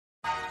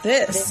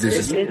This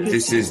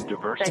is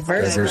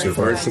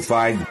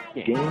Diversified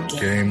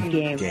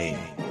Game.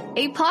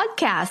 A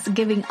podcast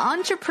giving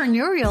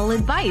entrepreneurial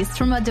advice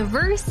from a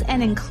diverse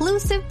and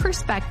inclusive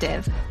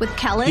perspective with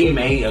Kellen. He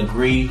may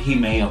agree, he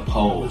may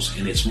oppose,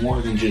 and it's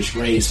more than just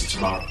race, it's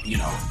about,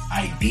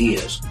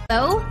 ideas.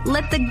 So,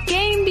 let the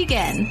game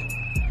begin.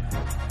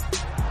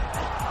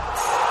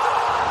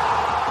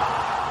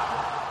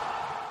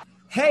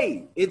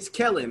 Hey, it's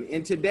Kellen,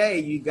 and today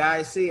you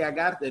guys see I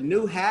got the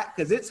new hat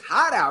because it's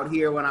hot out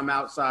here when I'm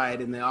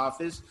outside in the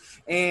office,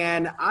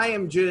 and I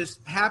am just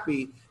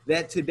happy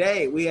that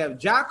today we have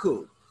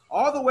Jaco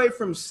all the way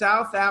from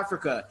South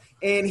Africa,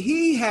 and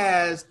he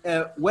has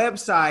a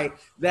website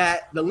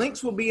that the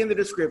links will be in the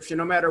description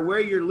no matter where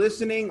you're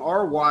listening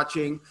or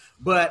watching,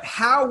 but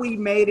how we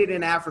made it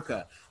in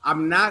Africa.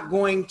 I'm not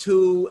going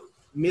to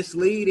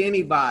mislead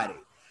anybody.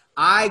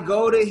 I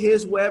go to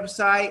his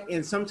website,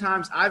 and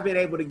sometimes I've been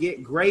able to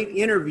get great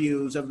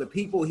interviews of the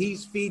people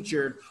he's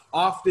featured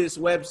off this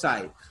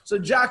website. So,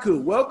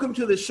 Jaco, welcome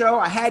to the show.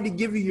 I had to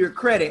give you your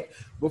credit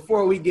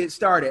before we get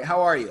started.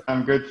 How are you?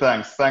 I'm good,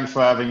 thanks. Thanks for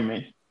having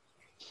me.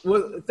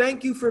 Well,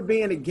 thank you for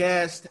being a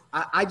guest.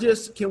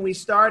 Can we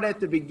start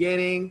at the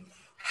beginning?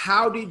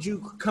 How did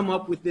you come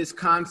up with this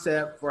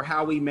concept for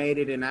how we made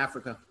it in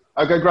Africa?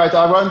 Okay, great.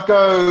 I won't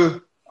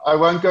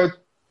go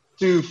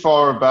too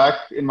far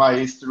back in my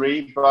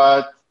history,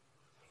 but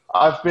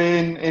I've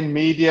been in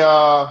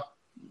media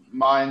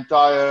my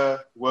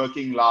entire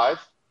working life.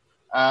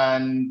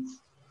 And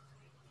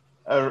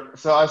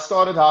so I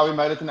started How We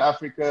Made It in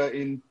Africa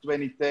in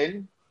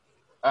 2010.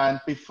 And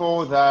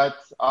before that,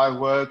 I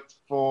worked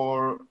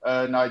for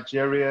a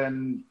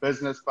Nigerian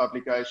business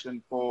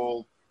publication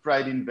called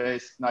Trade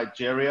Invest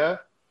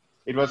Nigeria.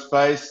 It was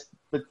based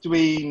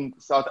between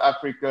South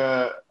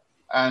Africa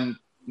and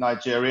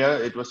Nigeria.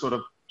 It was sort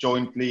of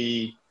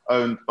jointly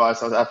owned by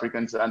South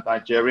Africans and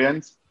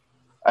Nigerians.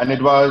 And it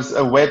was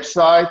a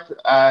website,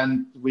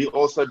 and we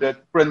also did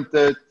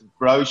printed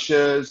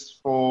brochures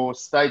for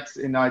states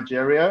in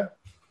Nigeria.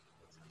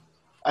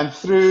 And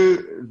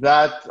through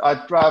that, I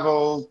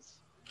traveled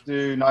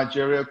to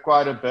Nigeria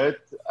quite a bit,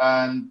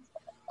 and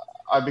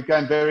I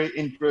became very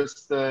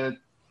interested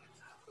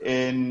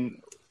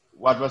in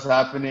what was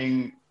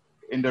happening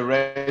in the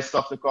rest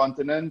of the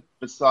continent,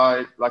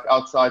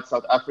 outside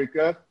South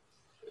Africa.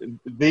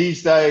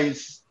 These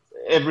days,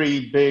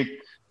 every big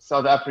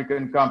South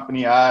African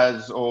company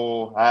has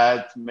or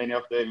had, many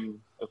of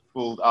them have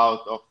pulled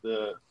out of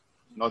the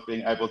not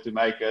being able to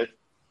make it.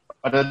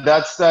 But at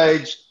that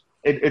stage,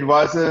 it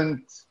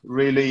wasn't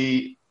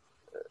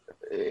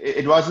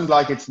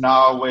like it's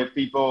now, where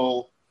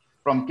people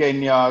from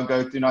Kenya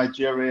go to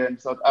Nigeria and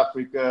South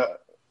Africa.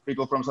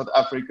 People from South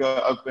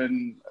Africa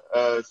open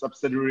a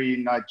subsidiary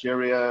in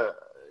Nigeria.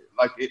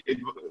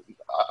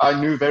 I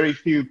knew very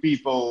few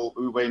people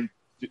who've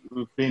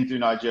been to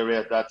Nigeria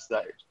at that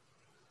stage.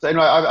 So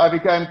anyway, I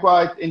became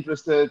quite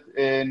interested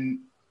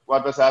in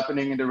what was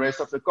happening in the rest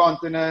of the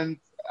continent.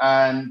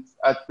 And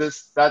at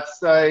that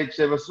stage,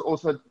 there was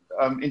also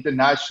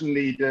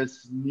internationally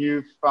this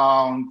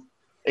newfound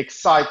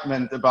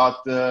excitement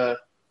about the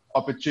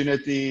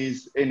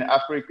opportunities in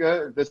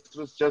Africa. This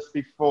was just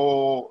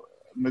before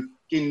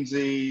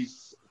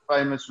McKinsey's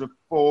famous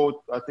report.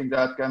 I think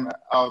that came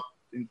out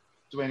in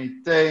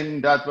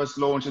 2010. That was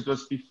launched. It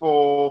was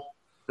before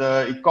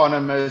The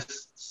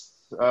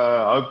Economist's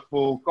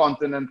hopeful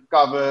continent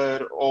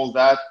cover, all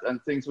that, and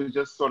things were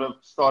just sort of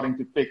starting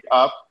to pick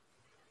up.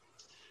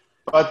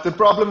 But the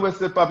problem with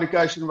the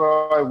publication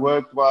where I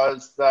worked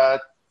was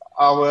that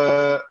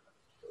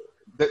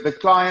the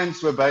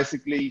clients were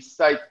basically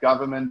state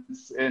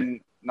governments in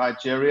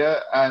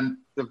Nigeria, and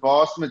the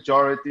vast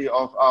majority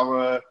of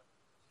our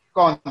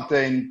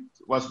content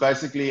was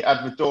basically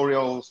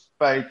editorials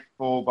paid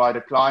for by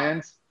the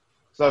clients.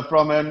 So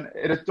from an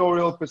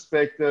editorial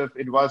perspective,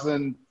 it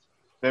wasn't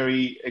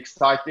very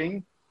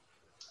exciting.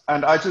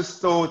 And I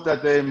just thought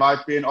that there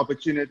might be an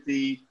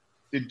opportunity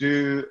to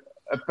do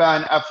a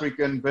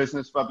Pan-African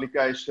business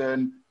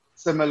publication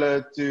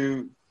similar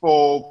to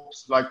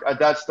Forbes. Like at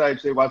that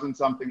stage, there wasn't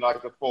something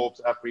like a Forbes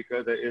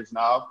Africa there is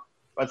now,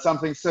 but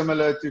something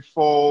similar to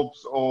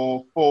Forbes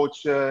or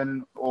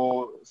Fortune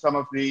or some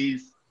of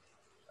these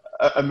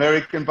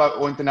American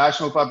or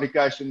international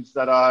publications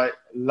that I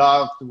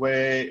loved,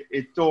 where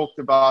it talked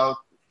about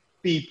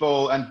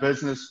people and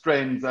business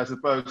trends as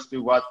opposed to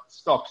what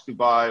stocks to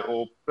buy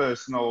or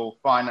personal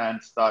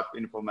finance type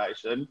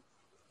information.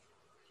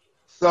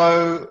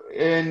 So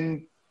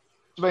in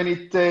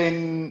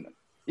 2010,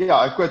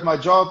 I quit my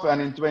job,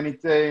 and in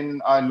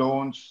 2010, I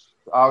launched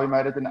How We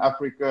Made It in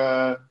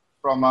Africa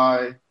from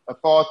my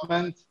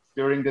apartment.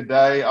 During the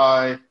day,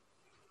 I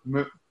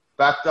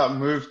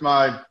moved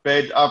my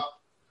bed up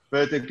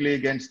vertically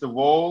against the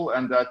wall,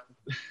 and that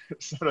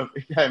sort of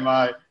became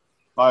my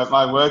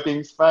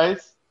working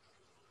space.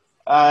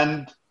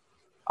 And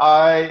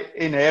I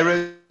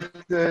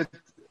inherited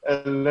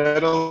a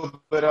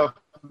little bit of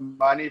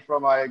money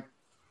from my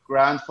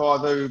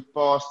grandfather who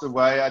passed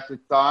away at the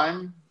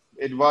time.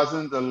 It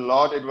wasn't a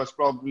lot. It was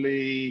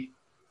probably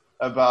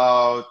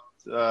about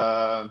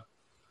 $1,000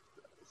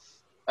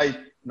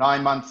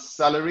 8-9 months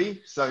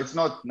salary. So it's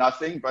not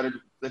nothing, but it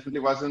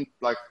definitely wasn't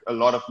like a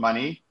lot of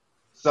money.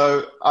 So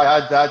I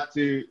had that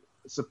to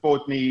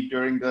support me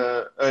during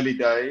the early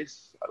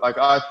days. Like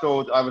I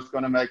thought I was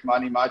going to make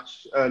money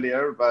much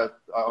earlier, but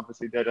I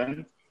obviously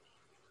didn't.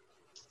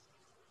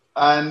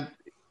 And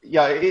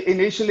yeah,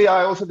 initially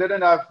I also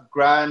didn't have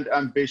grand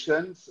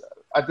ambitions.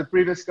 At the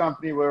previous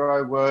company where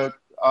I worked,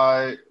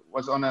 I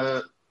was on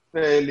a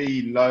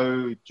fairly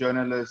low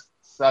journalist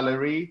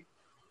salary.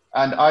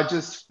 And I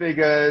just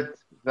figured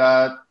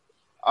that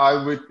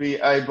I would be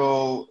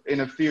able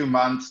in a few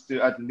months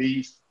to at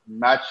least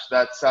match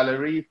that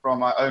salary from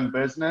my own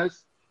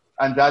business.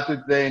 And that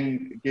would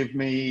then give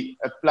me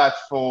a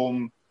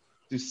platform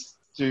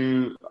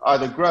to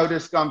either grow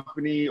this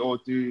company or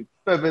to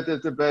pivot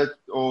it a bit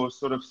or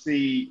sort of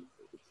see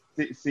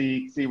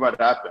what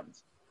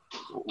happens.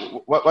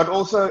 What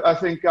also I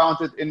think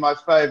counted in my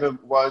favor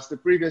was the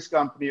previous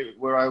company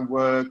where I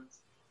worked.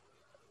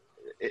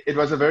 It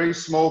was a very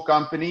small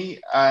company,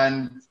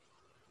 and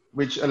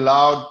which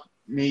allowed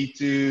me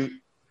to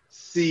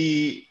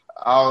see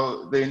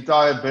how the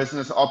entire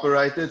business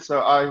operated.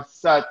 So I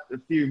sat a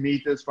few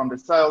meters from the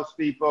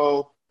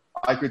salespeople.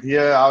 I could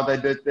hear how they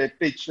did their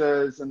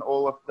pitches and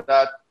all of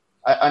that.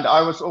 And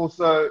I was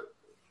also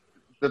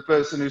the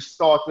person who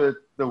started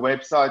the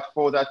website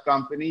for that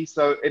company.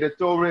 So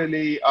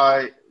editorially,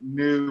 I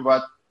knew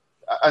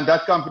and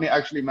that company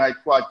actually made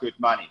quite good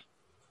money.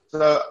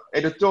 So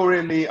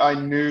editorially, I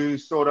knew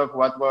sort of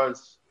what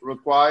was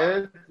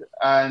required,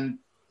 and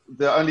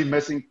the only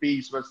missing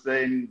piece was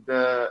then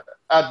the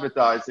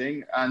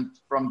advertising. And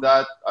from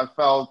that, I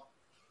felt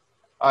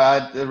I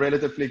had a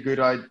relatively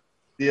good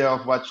idea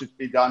of what should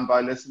be done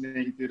by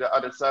listening to the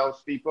other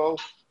salespeople.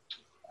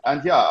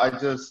 And yeah, I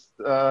just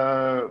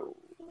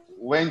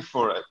went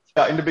for it.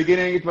 Yeah, in the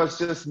beginning, it was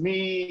just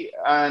me,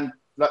 and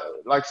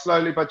like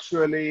slowly but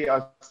surely,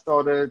 I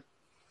started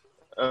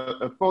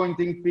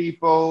appointing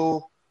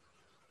people.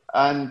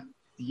 And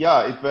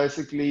yeah, it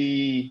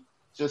basically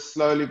just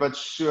slowly but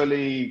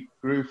surely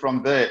grew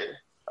from there.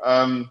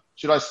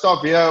 Should I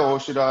stop here or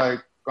should I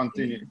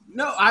continue?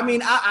 No, I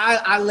mean,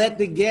 I let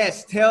the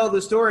guests tell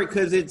the story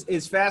because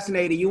it's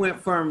fascinating. You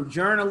went from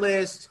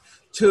journalist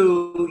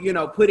to,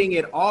 putting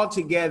it all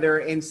together.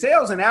 And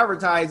sales and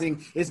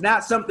advertising is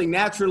not something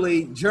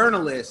naturally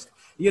journalist,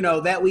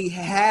 that we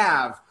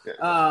have.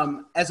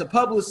 As a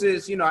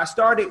publicist, I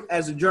started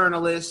as a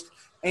journalist.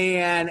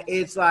 And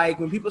it's like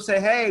when people say,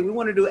 hey, we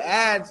want to do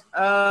ads,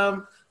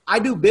 I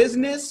do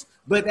business,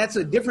 but that's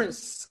a different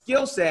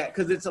skill set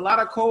because it's a lot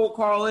of cold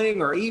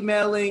calling or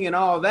emailing and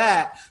all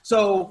that.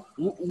 So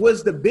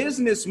was the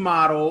business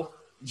model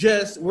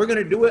just we're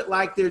going to do it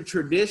like their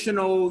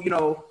traditional,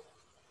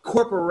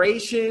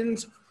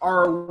 corporations?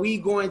 Or are we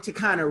going to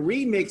kind of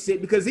remix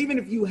it? Because even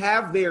if you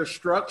have their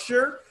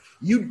structure,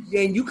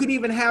 you could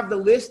even have the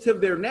list of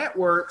their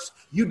networks,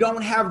 you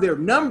don't have their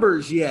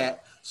numbers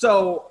yet.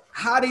 So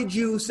how did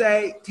you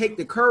take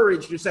the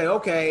courage to say,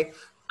 okay,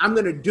 I'm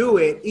going to do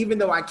it, even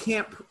though I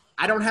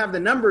don't have the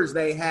numbers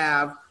they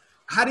have?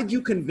 How did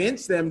you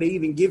convince them to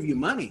even give you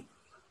money?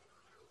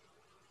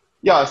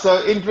 Yeah.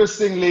 So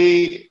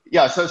interestingly,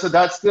 so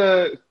that's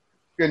the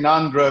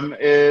conundrum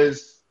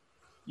is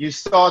you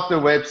start the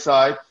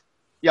website.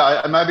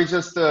 Yeah. Maybe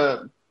just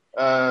a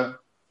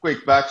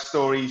quick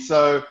backstory.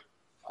 So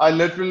I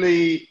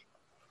literally,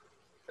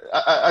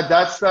 at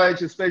that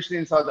stage, especially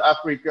in South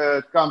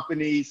Africa,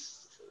 companies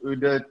who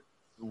did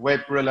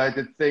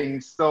web-related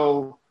things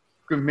still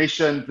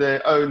commissioned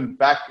their own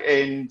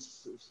back-end,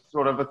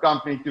 sort of a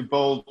company to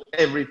build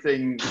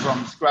everything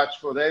from scratch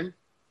for them.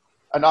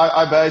 And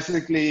I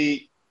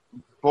basically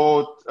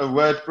bought a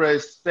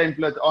WordPress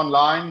template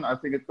online. I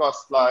think it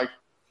cost like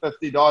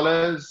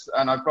 $50,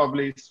 and I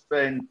probably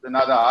spent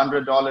another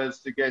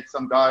 $100 to get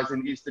some guys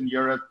in Eastern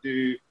Europe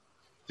to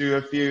do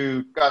a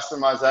few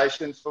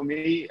customizations for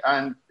me,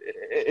 and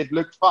it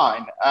looked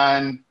fine.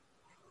 And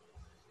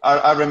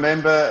I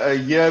remember a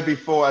year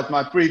before at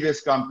my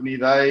previous company,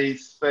 they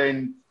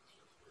spent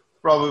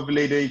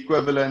probably the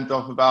equivalent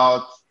of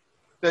about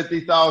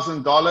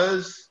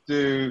 $30,000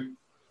 to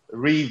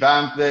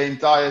revamp the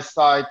entire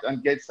site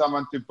and get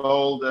someone to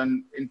build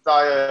an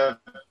entire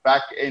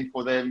back end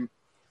for them.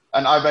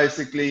 And I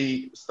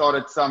basically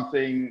started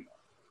something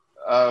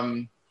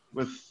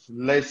with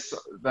less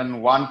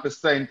than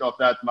 1% of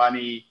that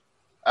money,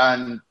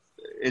 and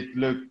it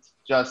looked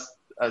just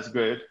as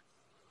good.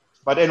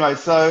 But anyway,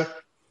 so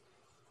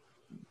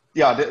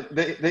yeah,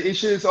 the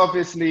issue is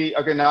obviously,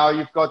 okay, now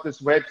you've got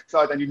this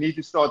website and you need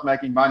to start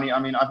making money.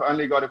 I mean, I've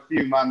only got a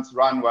few months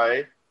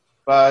runway,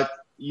 but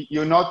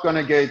you're not going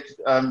to get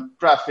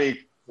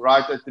traffic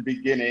right at the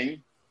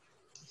beginning.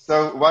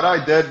 So what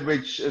I did,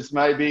 which is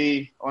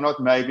maybe, or not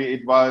maybe,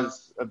 it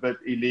was a bit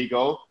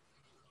illegal.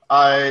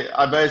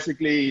 I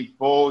basically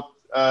bought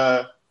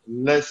a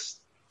list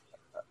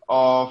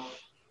of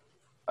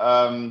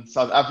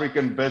South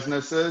African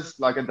businesses.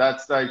 Like at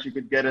that stage, you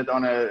could get it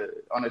on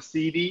a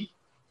CD.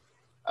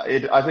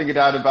 I think it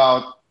had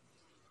about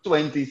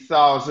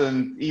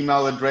 20,000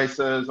 email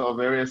addresses of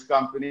various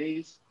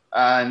companies.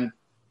 And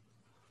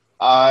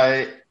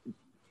and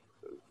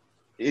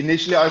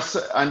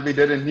we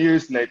did a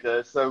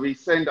newsletter. So we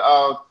sent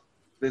out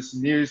this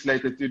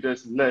newsletter to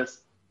this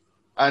list,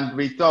 and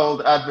we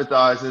told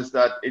advertisers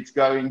that it's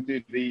going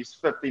to these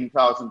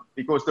 15,000,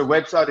 because the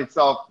website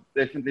itself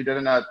definitely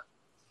didn't have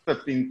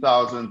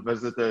 15,000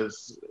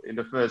 visitors in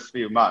the first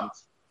few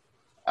months.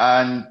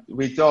 And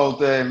we told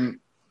them,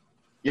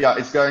 yeah,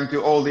 it's going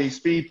to all these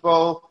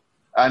people.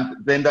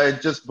 And then they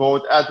just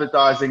bought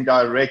advertising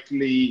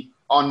directly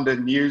on the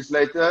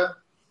newsletter.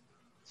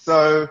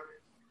 So,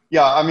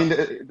 yeah, I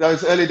mean,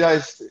 those early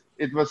days,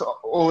 it was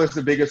always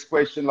the biggest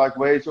question, like,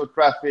 where's your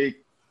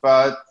traffic?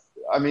 But,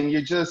 I mean,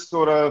 you just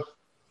sort of,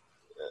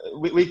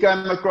 we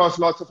came across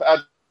lots of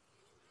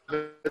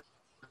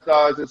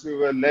advertisers who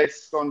were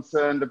less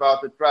concerned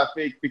about the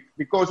traffic,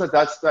 because at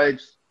that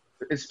stage,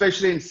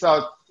 especially in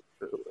South,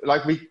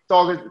 like we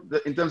target,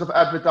 in terms of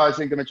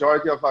advertising, the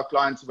majority of our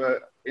clients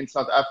were in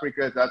South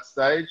Africa at that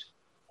stage.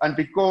 And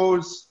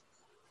because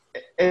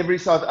every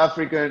South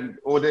African,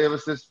 or there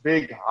was this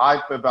big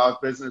hype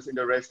about business in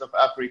the rest of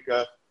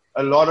Africa,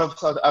 a lot of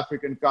South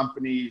African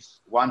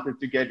companies wanted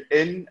to get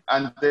in,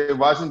 and there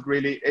wasn't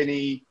really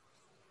any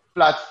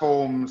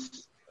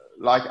platforms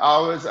like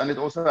ours. And it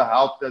also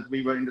helped that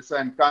we were in the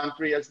same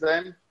country as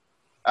them.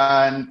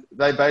 And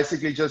they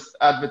basically just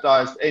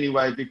advertised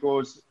anyway,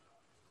 because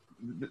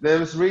there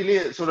was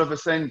really sort of a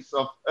sense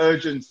of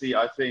urgency,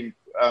 I think,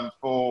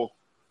 for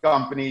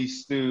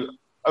companies to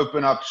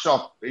open up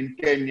shop in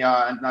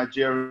Kenya and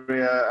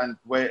Nigeria and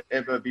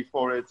wherever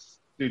before it's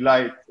too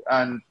late.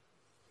 And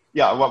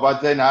yeah,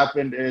 what then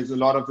happened is a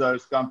lot of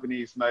those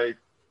companies made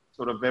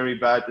sort of very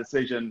bad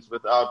decisions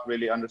without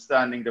really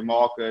understanding the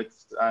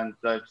markets, and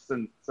they've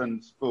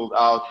since pulled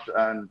out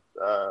and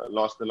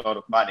lost a lot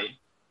of money.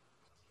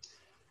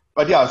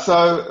 But yeah,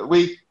 so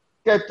we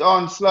kept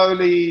on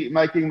slowly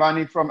making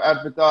money from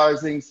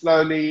advertising,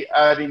 slowly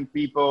adding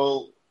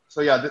people.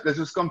 So yeah, this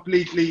was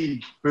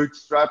completely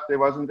bootstrapped. There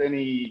wasn't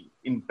any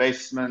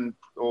investment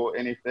or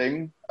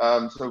anything.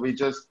 So we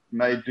just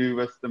made do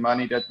with the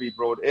money that we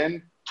brought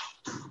in.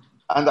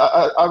 And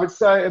I would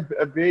say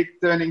a big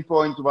turning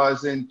point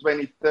was in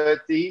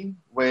 2013,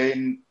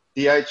 when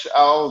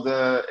DHL,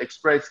 the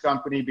express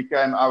company,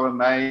 became our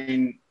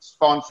main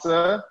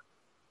sponsor.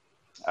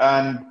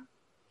 And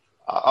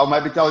I'll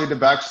maybe tell you the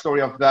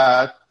backstory of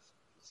that.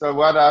 So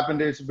what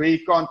happened is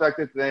we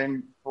contacted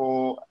them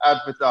for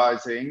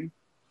advertising,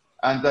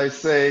 and they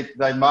said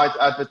they might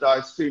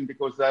advertise soon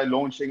because they're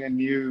launching a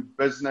new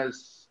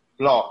business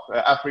blog,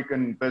 an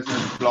African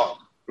business blog.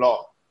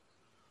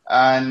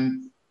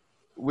 And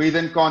we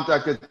then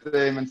contacted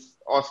them and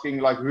asking,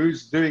 like,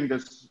 who's doing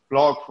this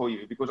blog for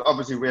you? Because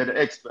obviously we're the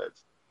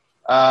experts.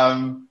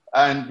 And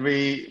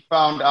we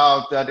found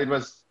out that it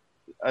was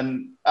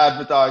an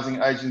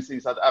advertising agency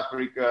in South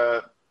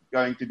Africa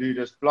going to do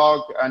this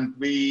blog, and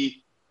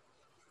we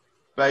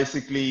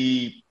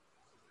basically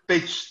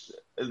pitched.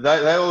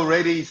 They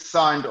already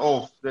signed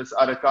off this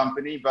other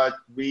company, but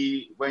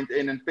we went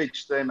in and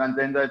pitched them, and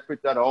then they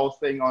put that whole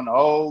thing on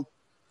hold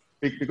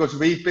because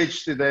we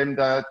pitched to them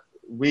that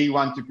we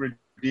want to produce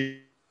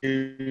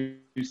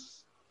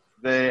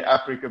the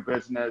Africa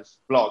Business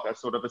blog as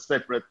sort of a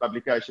separate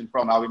publication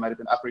from How We Made It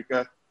in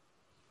Africa.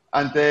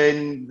 And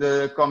then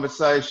the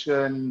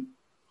conversation,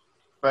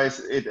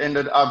 it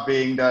ended up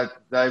being that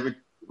they would,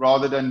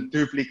 rather than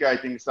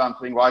duplicating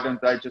something, why don't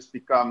they just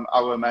become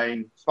our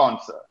main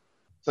sponsor?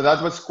 So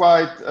that was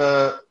quite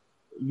a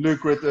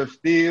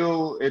lucrative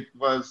deal. It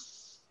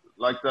was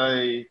like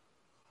they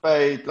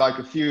paid like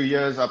a few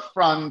years up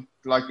front.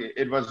 Like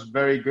it was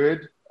very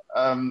good.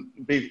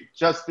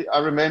 I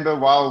remember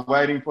while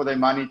waiting for their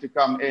money to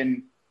come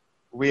in,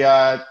 we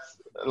had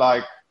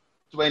like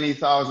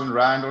 20,000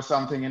 Rand or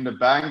something in the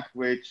bank,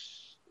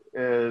 which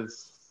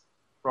is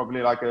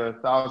probably like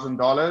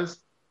 $1,000.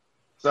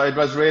 So it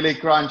was really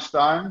crunch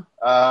time.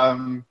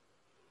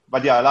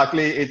 But yeah,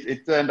 luckily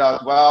it turned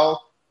out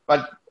well.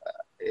 But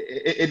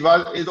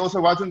it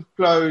also wasn't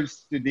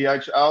closed to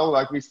DHL.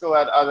 Like we still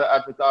had other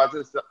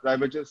advertisers. They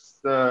were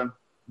just the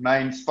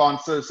main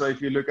sponsors. So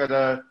if you look at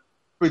a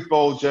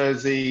football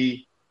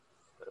jersey,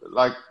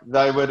 like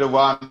they were the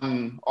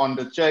one on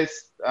the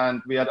chest,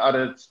 and we had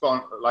other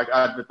like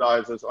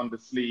advertisers on the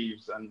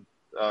sleeves and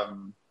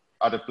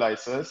other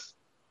places.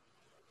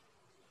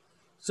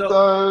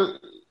 So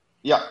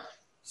yeah.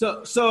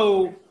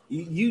 So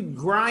you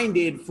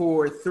grinded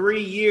for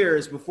 3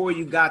 years before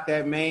you got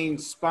that main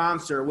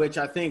sponsor, which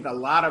I think a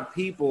lot of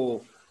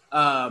people,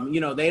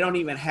 they don't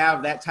even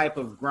have that type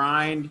of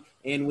grind.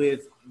 And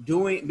with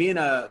being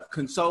a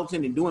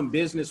consultant and doing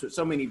business with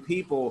so many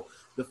people,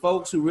 the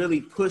folks who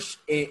really push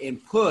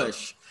and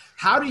push,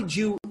 how did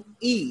you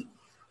eat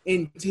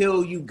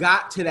until you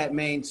got to that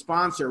main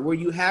sponsor? Were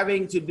you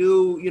having to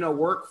do,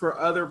 work for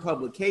other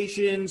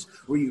publications?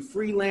 Were you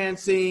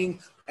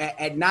freelancing?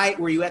 At night,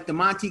 were you at the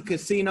Monte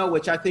Casino,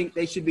 which I think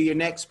they should be your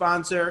next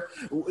sponsor?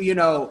 Were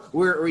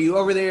you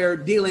over there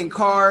dealing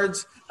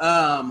cards?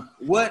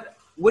 What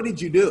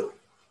did you do?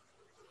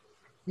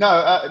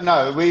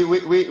 No.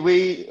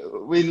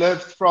 We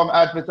lived from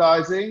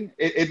advertising.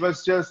 It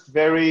was just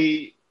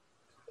very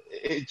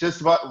it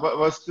just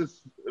was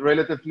just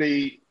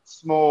relatively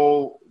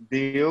small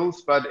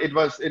deals, but it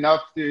was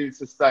enough to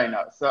sustain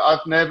us. So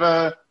I've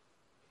never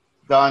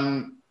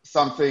done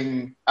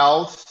something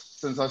else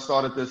since I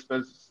started this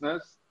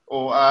business,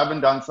 or I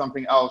haven't done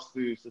something else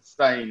to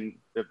sustain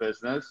the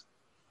business.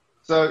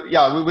 So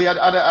yeah, we had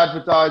other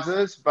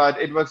advertisers, but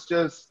it was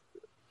just,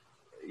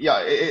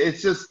 yeah,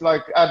 it's just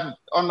like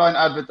online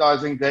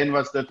advertising then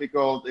was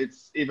difficult.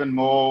 It's even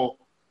more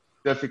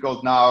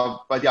difficult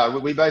now. But yeah,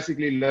 we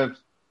basically lived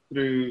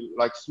through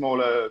like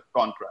smaller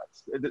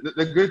contracts.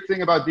 The good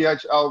thing about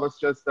DHL was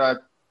just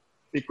that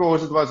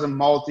because it was a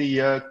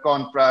multi-year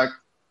contract,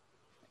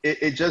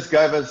 it just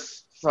gave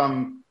us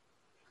some,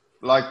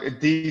 like a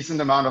decent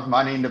amount of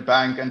money in the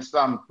bank and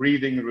some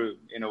breathing room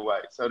in a way,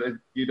 so that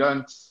you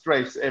don't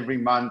stress every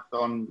month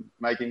on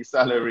making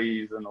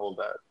salaries and all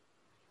that.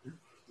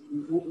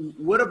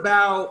 What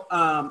about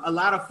a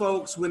lot of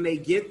folks when they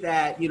get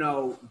that,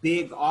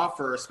 big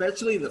offer,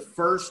 especially the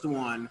first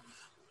one,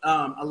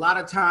 a lot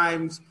of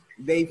times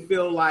they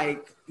feel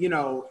like,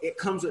 it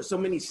comes with so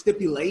many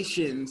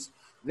stipulations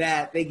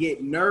that they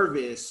get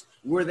nervous.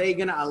 Were they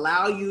going to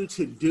allow you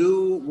to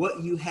do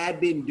what you had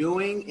been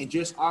doing and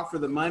just offer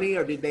the money?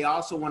 Or did they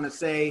also want to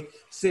say,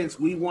 since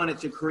we wanted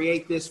to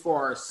create this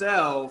for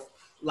ourselves,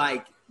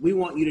 like we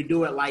want you to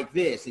do it like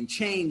this and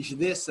change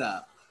this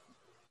up?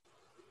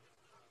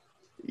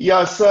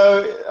 Yeah,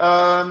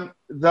 so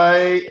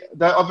they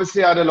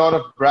obviously had a lot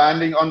of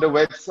branding on the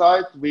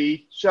website.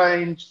 We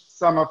changed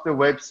some of the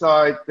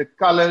website, the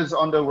colors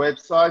on the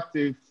website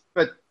to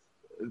fit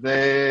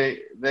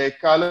their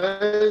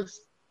colors.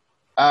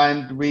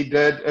 And we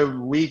did a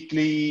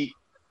weekly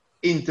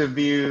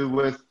interview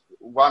with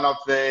one of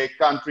their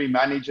country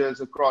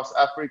managers across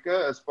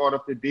Africa as part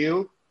of the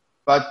deal.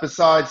 But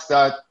besides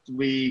that,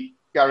 we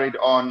carried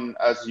on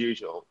as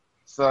usual.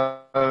 So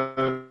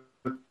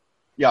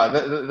yeah,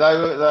 they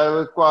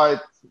were quite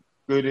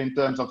good in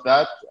terms of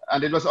that.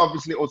 And it was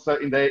obviously also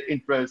in their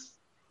interest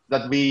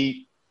that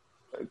we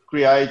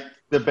create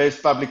the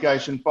best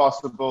publication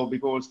possible,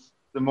 because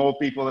the more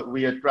people that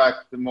we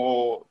attract, the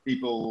more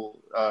people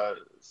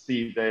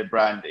see their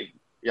branding.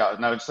 Yeah,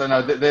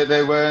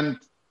 there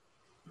weren't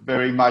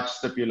very much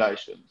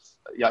stipulations.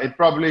 Yeah, it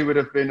probably would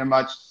have been a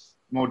much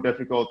more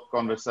difficult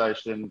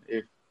conversation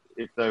if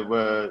they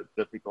were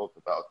difficult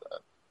about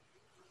that.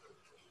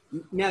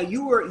 Now,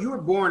 you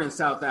were born in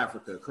South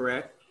Africa,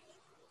 correct?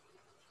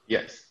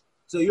 Yes.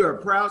 So you're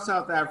a proud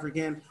South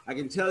African. I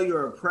can tell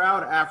you're a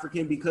proud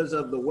African because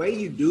of the way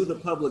you do the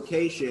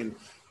publication.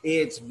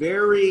 It's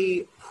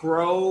very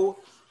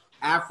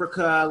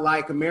pro-Africa,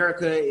 like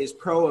America is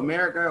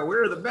pro-America.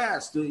 We're the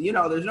best.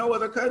 There's no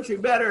other country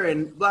better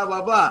and blah,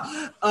 blah,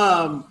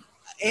 blah.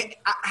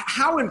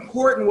 How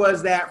important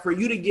was that for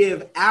you to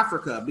give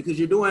Africa, because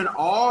you're doing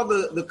all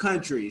the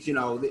countries,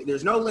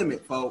 there's no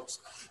limit, folks,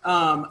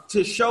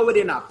 to show it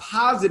in a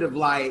positive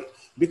light?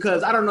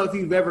 Because I don't know if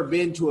you've ever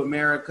been to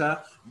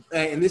America,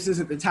 and this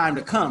isn't the time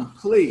to come,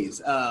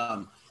 please.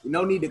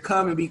 No need to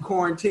come and be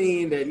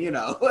quarantined and,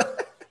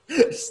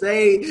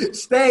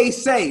 stay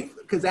safe,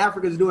 because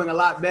Africa's doing a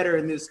lot better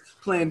in this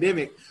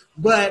pandemic.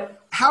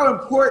 But how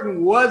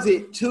important was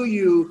it to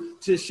you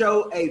to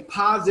show a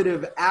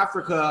positive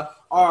Africa,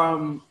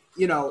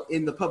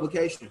 in the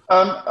publication?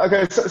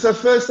 Okay, so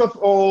first of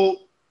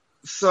all,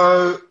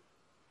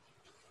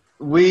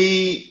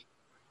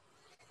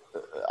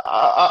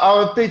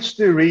 our pitch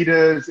to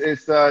readers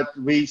is that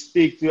we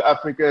speak to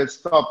Africa's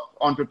top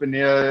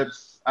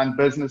entrepreneurs and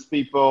business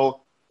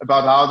people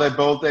about how they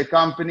build their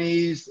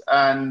companies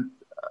and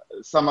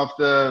some of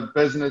the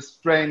business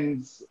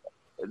trends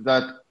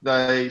that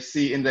they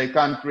see in their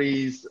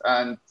countries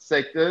and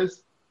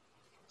sectors.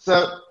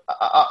 So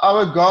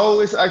our goal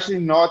is actually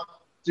not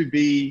to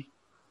be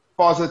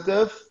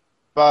positive,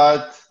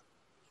 but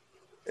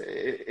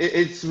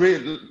it's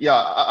really,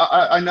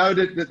 I know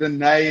that the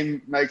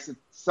name makes it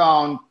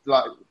sound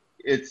like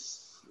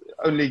it's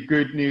only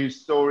good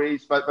news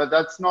stories, but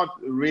that's not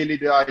really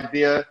the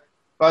idea.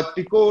 But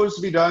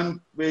because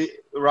we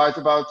write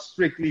about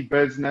strictly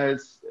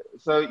business,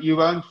 so you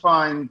won't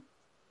find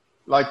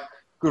like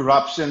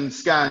corruption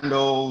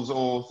scandals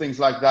or things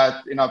like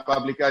that in our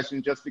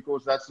publication, just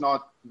because that's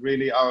not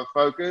really our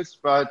focus.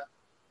 But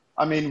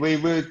I mean, we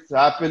would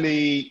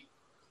happily,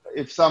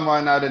 if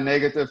someone had a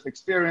negative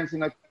experience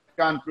in a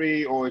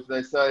country, or if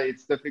they say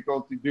it's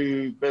difficult to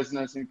do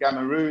business in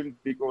Cameroon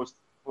because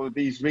for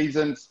these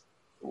reasons,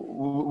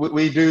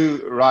 we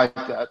do write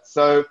that.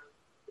 So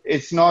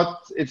it's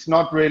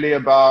not really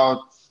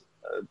about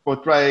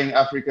portraying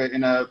Africa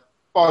in a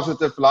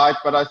positive light,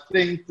 but I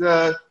think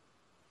the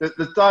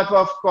type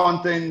of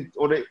content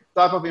or the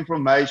type of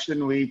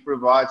information we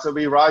provide, so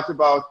we write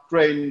about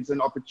trends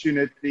and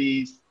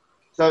opportunities,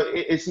 so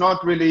it's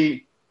not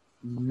really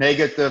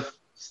negative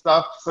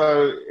stuff,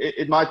 so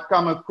it might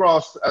come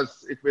across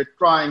as if we're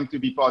trying to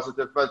be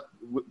positive, but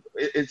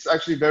it's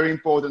actually very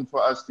important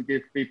for us to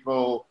give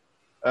people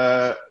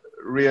a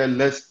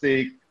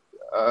realistic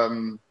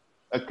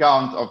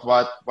account of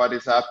what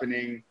is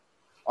happening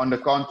on the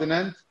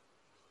continent.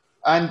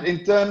 And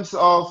in terms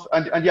of,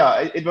 and yeah,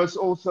 it was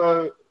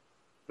also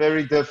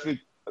very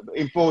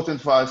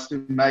important for us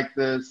to make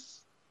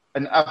this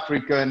an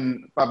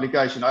African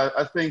publication.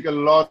 I think a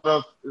lot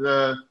of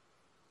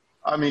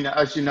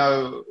as you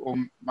know, or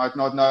might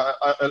not know,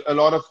 a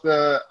lot of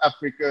the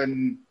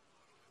African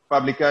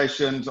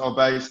publications are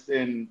based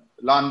in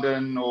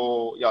London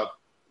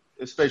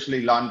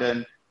especially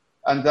London.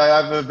 And they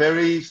have a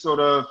very sort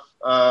of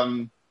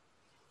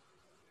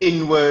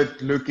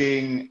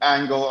inward-looking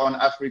angle on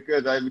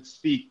Africa. They would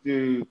speak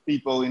to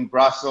people in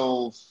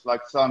Brussels,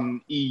 like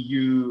some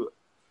EU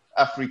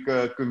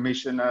Africa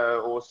commissioner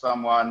or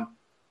someone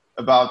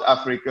about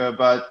Africa.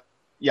 But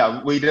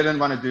yeah, we didn't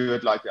want to do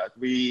it like that.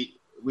 We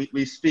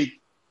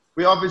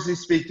obviously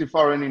speak to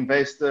foreign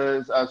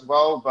investors as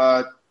well,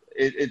 but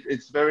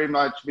it's very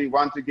much, we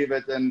want to give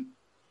it an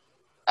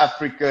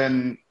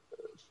African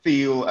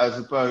feel as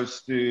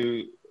opposed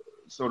to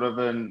sort of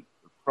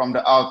from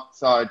the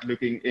outside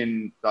looking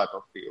in type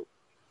of feel.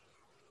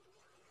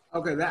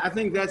 Okay, I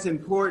think that's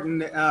important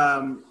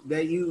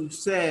that you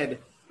said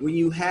when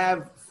you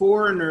have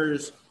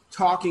foreigners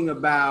talking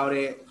about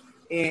it.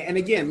 And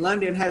again,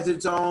 London has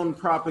its own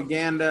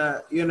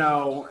propaganda,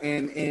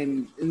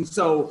 and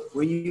so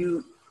when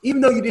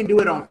even though you didn't do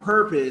it on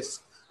purpose,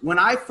 when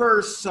I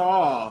first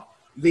saw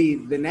the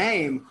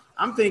name,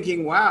 I'm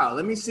thinking, wow,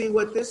 let me see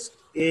what this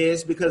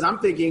is, because I'm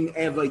thinking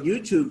of a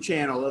YouTube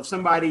channel of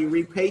somebody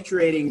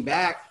repatriating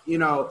back,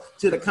 to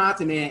the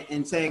continent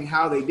and saying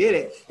how they did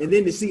it. And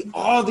then to see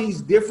all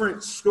these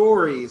different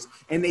stories,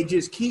 and they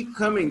just keep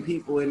coming,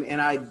 people.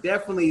 And I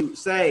definitely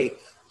say,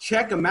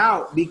 check them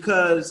out,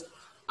 because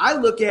I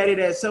look at it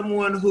as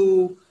someone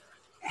who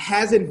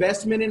has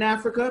investment in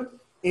Africa,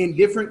 in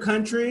different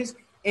countries,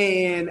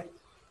 and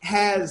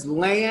has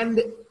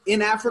land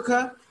in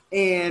Africa.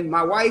 And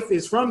my wife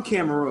is from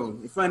Cameroon.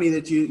 It's funny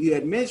that you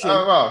had mentioned.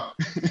 Oh, wow.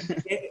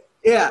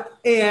 Yeah.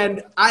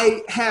 And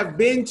I have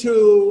been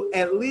to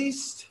at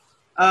least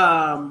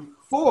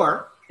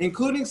 4,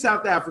 including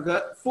South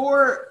Africa,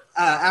 4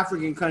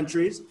 African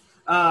countries.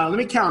 Let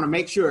me count them,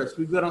 make sure, so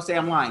people don't say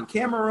I'm lying.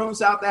 Cameroon,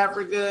 South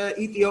Africa,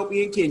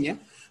 Ethiopia, and Kenya.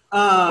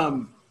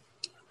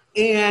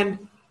 And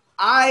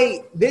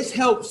this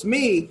helps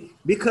me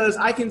because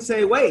I can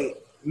say, wait,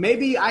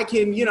 maybe I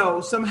can,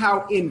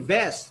 somehow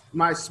invest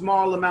my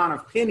small amount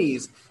of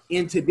pennies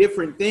into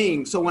different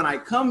things. So when I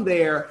come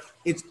there,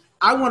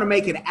 I want to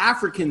make an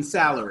African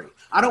salary.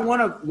 I don't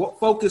want to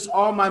focus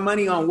all my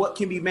money on what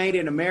can be made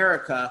in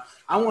America.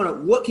 I want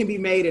what can be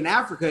made in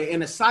Africa.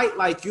 And a site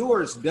like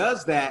yours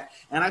does that.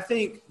 And I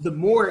think the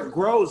more it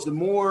grows, the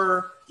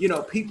more,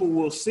 people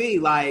will see,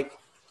 like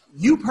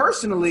you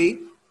personally.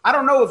 I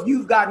don't know if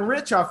you've gotten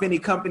rich off any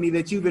company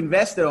that you've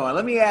invested on.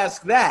 Let me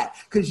ask that,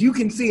 because you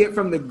can see it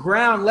from the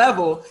ground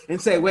level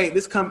and say, wait,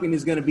 this company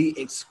is going to be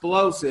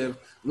explosive.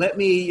 Let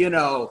me,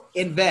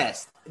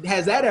 invest.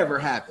 Has that ever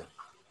happened?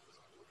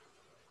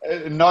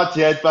 Not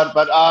yet, but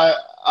I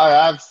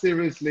have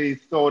seriously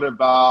thought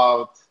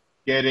about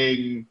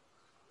partnering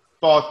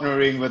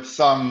with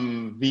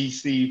some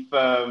VC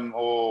firm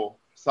or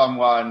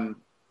someone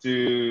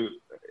to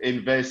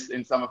invest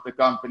in some of the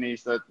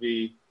companies that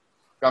we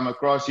come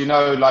across,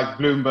 like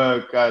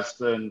Bloomberg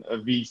has a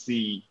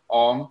VC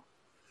arm.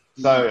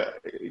 So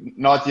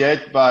not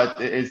yet,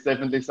 but it's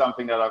definitely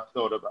something that I've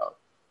thought about.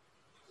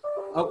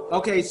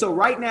 Okay, so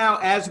right now,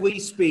 as we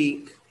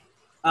speak,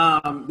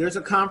 there's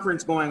a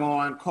conference going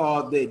on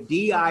called the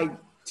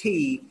DITDE.com.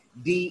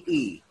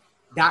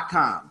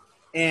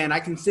 And I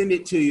can send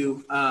it to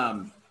you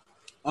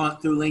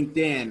through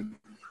LinkedIn.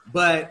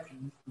 But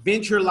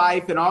Venture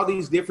Life and all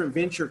these different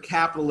venture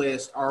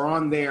capitalists are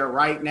on there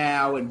right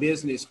now, and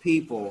business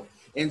people.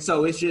 And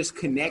so it's just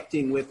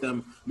connecting with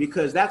them,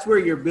 because that's where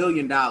your $1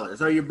 billion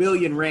or your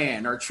billion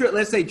rand, or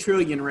let's say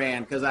trillion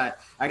rand, because I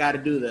got to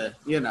do the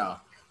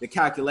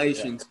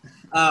calculations.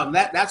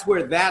 That's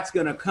where that's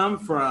going to come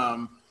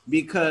from,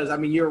 because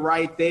you're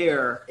right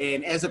there.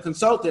 And as a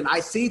consultant, I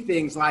see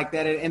things like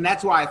that. And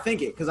that's why I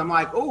think it, because I'm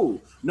like, oh,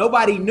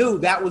 nobody knew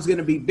that was going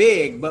to be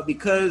big. But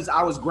because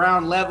I was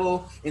ground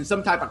level in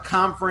some type of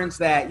conference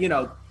that,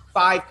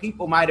 5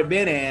 people might have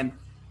been in,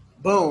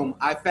 boom,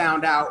 I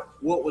found out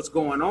what was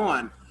going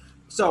on.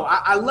 So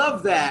I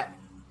love that.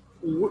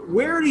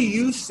 Where do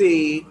you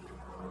see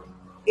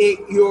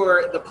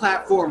the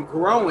platform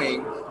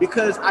growing?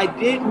 Because I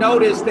did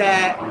notice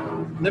that,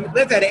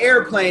 let that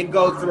airplane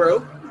go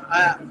through.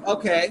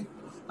 Okay.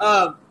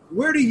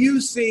 Where do you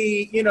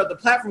see, the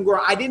platform grow?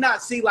 I did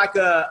not see like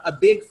a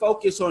big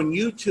focus on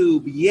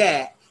YouTube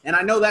yet. And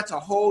I know that's a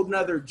whole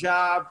nother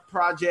job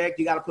project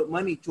you got to put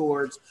money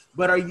towards,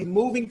 but are you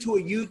moving to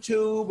a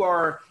YouTube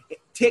or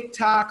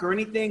TikTok or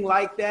anything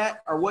like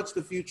that? Or what's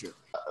the future?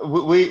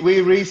 Last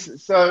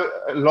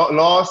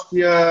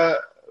year,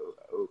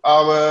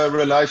 our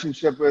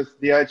relationship with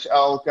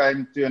DHL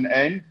came to an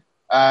end,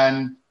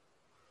 and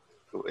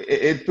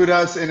it put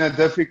us in a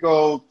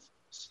difficult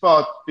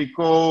spot,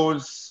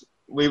 because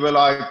we were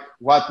like,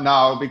 what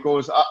now?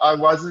 Because I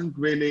wasn't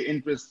really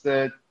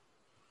interested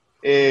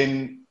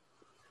in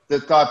the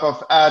type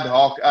of ad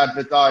hoc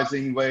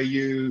advertising where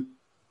you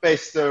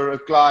pester a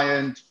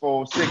client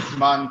for 6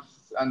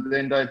 months and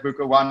then they book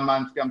a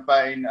 1-month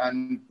campaign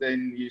and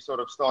then you sort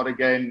of start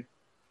again.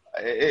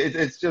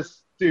 It's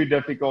just too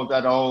difficult,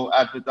 that whole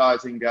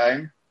advertising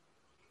game.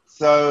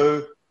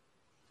 So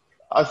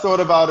I thought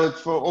about it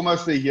for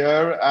almost a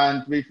year,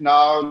 and we've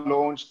now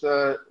launched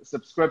a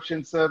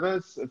subscription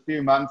service a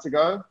few months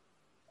ago.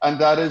 And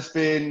that has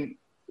been,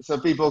 so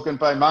people can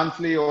pay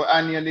monthly or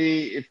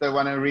annually if they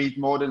want to read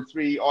more than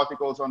 3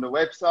 articles on the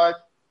website.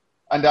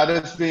 And that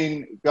has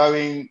been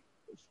going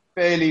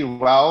fairly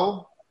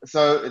well.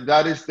 So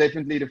that is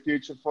definitely the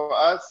future for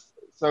us.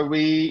 So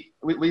we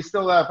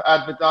still have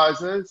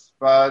advertisers,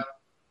 but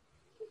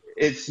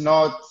it's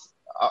not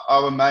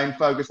our main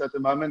focus at the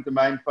moment. The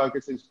main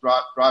focus is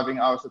driving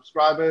our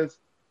subscribers.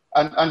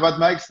 And what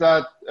makes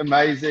that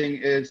amazing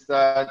is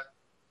that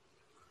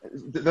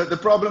the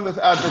problem with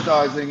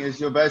advertising is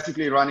you're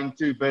basically running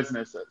 2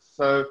 businesses.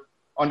 So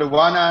on the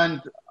one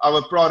hand,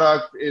 our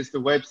product is the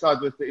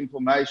website with the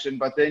information,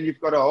 but then you've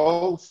got a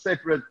whole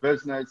separate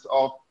business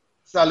of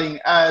selling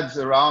ads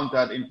around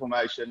that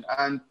information.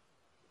 And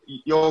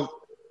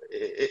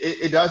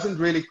it doesn't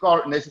really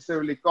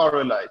necessarily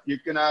correlate. You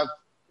can have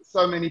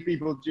so many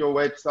people to your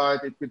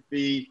website. It could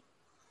be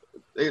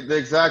the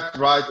exact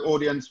right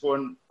audience for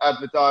an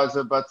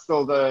advertiser, but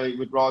still they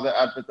would rather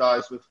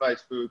advertise with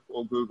Facebook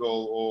or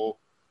Google or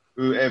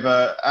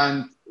whoever.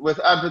 And with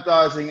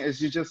advertising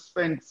is you just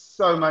spend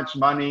so much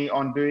money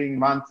on doing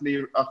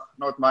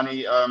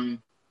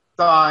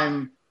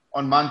time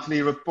on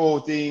monthly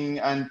reporting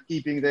and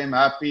keeping them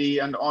happy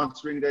and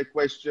answering their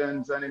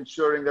questions and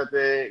ensuring that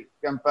their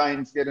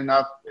campaigns get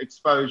enough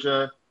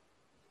exposure.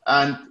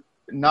 And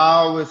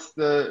now with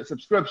the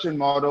subscription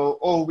model,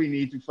 all we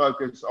need to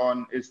focus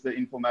on is the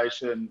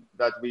information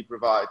that we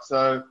provide.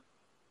 So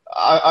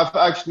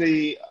I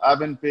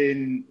haven't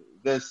been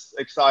this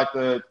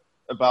excited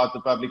about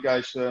the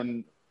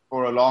publication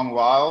for a long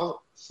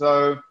while.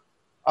 So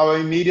our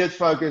immediate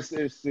focus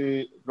is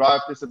to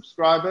drive the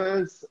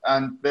subscribers,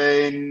 and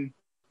then,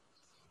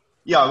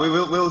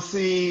 we'll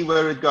see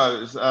where it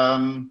goes.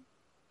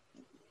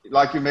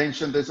 Like you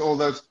mentioned, there's all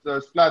those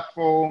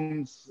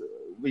platforms.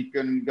 We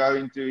can go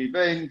into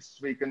events.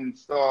 We can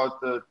start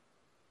a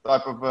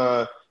type of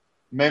a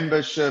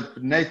membership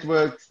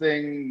network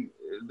thing.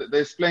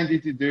 There's plenty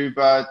to do,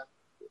 but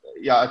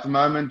at the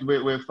moment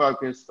we're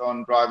focused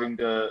on driving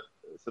the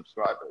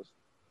subscribers.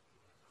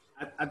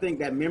 I think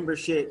that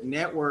membership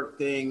network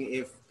thing,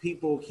 if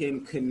people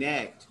can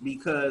connect,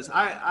 because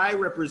I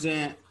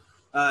represent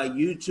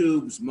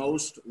YouTube's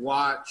most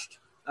watched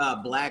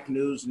Black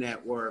news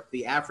network,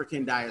 the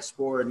African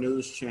Diaspora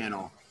News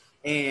Channel.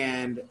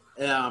 And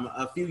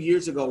a few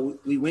years ago,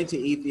 we went to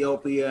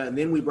Ethiopia, and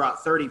then we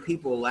brought 30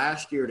 people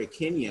last year to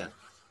Kenya.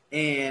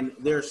 And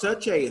there's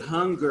such a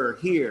hunger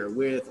here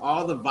with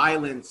all the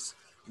violence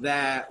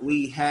that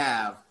we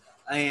have.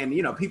 And,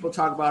 people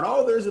talk about,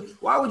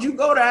 why would you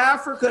go to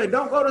Africa?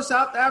 Don't go to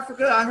South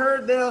Africa. I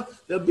heard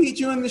they'll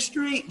beat you in the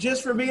street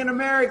just for being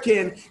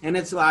American. And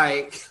it's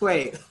like,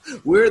 wait,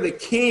 we're the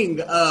king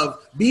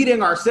of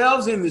beating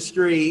ourselves in the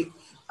street.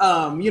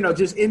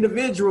 Just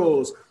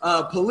individuals,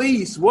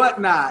 police,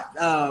 whatnot.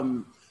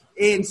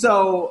 And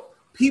so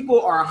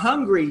people are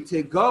hungry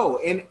to go.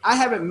 And I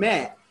haven't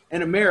met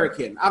an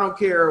American, I don't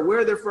care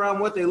where they're from,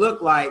 what they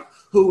look like,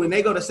 who, when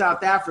they go to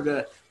South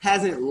Africa,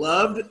 hasn't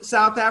loved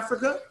South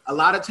Africa. A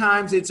lot of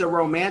times it's a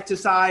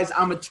romanticized,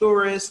 I'm a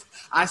tourist.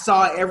 I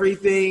saw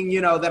everything,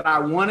 that I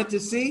wanted to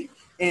see.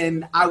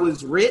 And I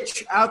was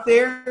rich out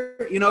there,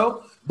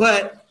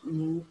 but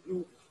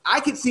I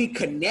could see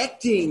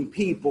connecting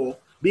people,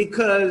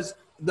 because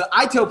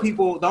I tell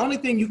people the only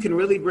thing you can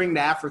really bring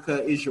to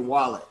Africa is your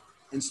wallet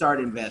and start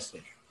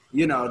investing.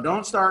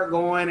 Don't start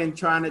going and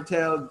trying to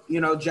tell,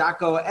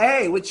 Jocko,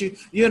 hey,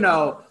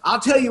 I'll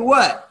tell you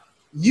what,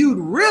 you'd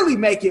really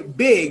make it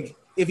big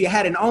if you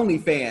had an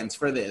OnlyFans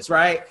for this,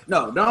 right?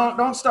 No,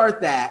 don't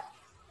start that.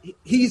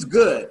 He's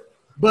good.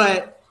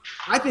 But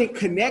I think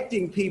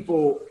connecting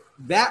people,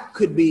 that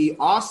could be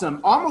awesome.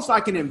 Almost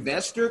like an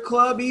investor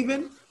club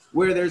even,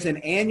 where there's an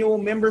annual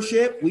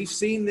membership. We've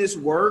seen this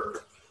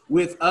work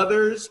with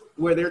others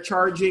where they're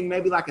charging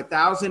maybe like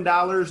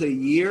 $1,000 a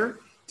year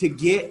to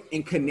get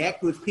and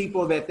connect with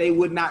people that they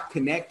would not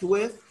connect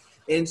with.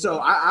 And so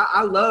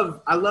I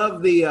love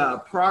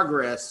the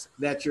progress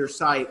that your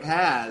site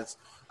has.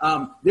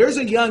 There's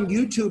a young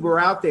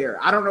YouTuber out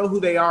there. I don't know who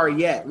they are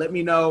yet. Let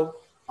me know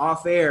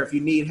off air if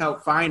you need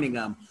help finding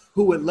them,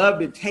 who would love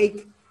to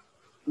take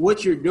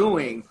what you're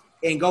doing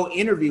and go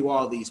interview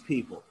all these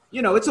people.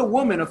 It's a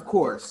woman, of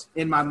course,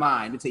 in my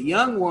mind. It's a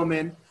young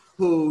woman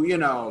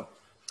who,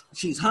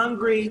 she's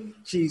hungry,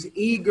 she's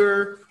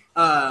eager,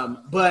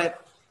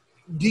 but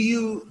do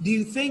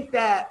you think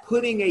that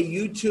putting a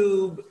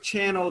YouTube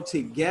channel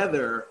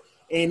together,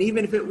 and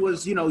even if it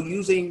was,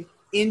 using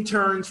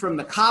interns from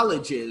the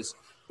colleges,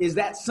 is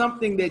that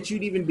something that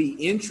you'd even be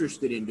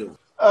interested in doing?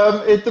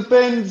 It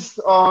depends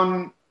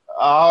on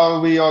how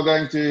we are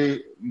going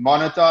to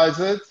monetize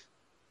it.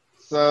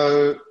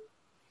 So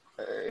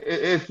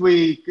if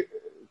we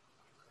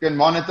can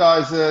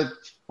monetize it,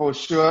 for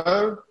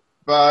sure,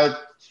 but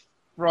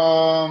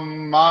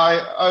from my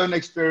own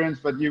experience,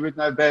 but you would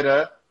know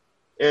better,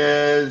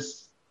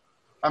 is,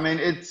 I mean,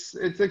 it's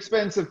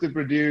expensive to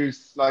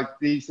produce like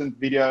decent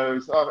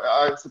videos.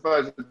 I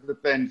suppose it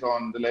depends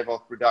on the level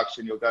of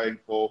production you're going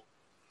for.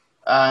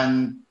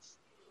 And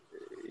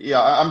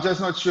yeah, I'm just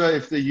not sure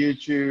if the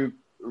YouTube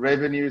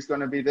revenue is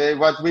going to be there.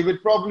 What we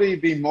would probably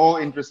be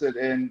more interested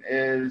in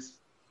is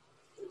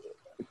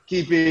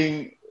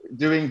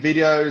doing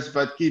videos,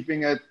 but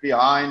keeping it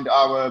behind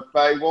our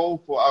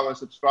paywall for our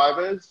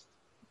subscribers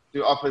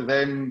to offer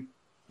them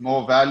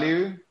more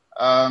value.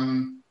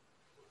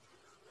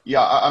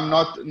 Yeah, I'm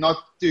not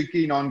too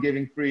keen on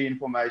giving free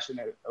information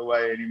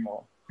away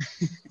anymore.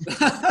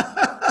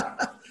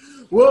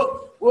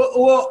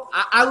 Well,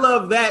 I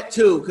love that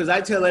too, because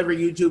I tell every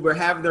YouTuber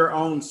have their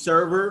own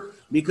server,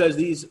 because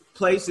these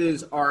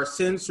places are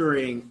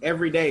censoring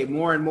every day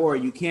more and more.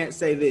 You can't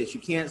say this,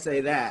 you can't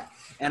say that.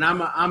 And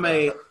I'm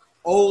a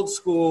old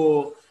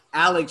school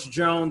Alex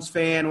Jones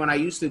fan. When I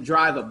used to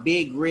drive a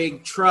big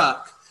rig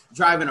truck,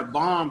 driving a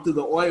bomb through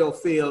the oil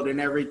field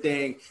and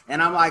everything.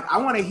 And I'm like, I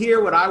want to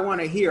hear what I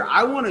want to hear.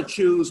 I want to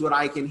choose what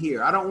I can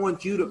hear. I don't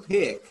want you to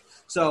pick.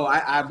 So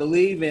I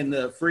believe in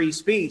the free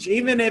speech,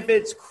 even if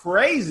it's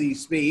crazy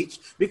speech,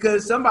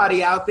 because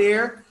somebody out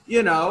there,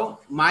 you know,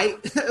 might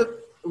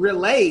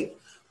relate.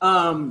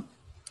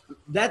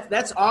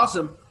 That's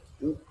awesome.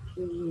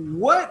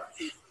 What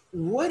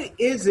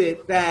is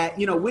it that,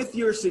 you know, with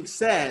your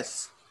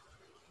success,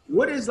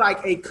 what is like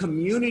a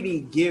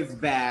community give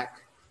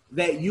back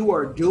that you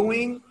are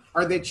doing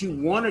or that you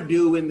want to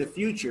do in the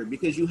future?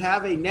 Because you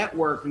have a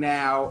network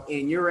now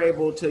and you're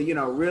able to, you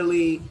know,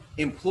 really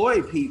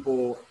employ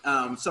people.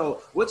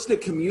 So what's the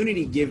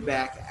community give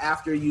back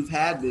after you've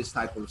had this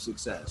type of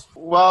success?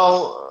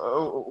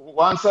 Well,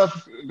 once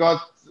I've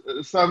got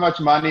so much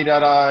money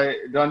that I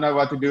don't know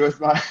what to do with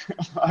my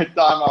time,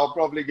 I'll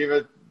probably give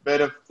it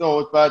better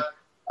thought. But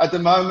at the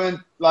moment,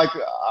 like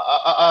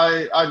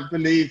I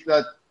believe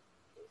that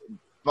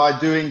by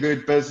doing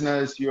good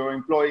business, you're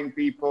employing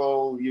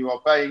people, you are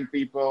paying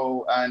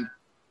people, and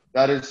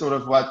that is sort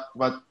of what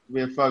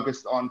we're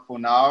focused on for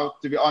now.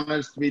 To be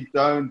honest, we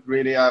don't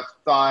really have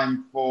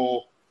time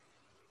for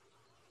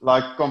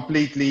like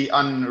completely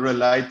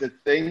unrelated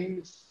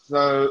things.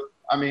 So,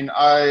 I mean,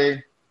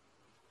 I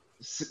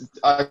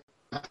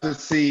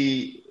just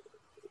see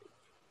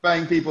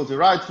paying people to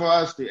write for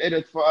us, to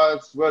edit for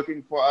us,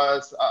 working for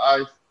us.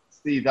 I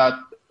see that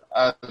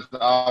as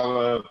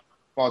our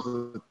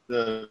positive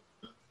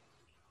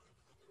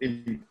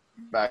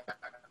impact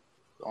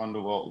on the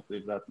world,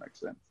 if that makes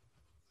sense.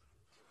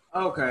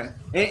 Okay.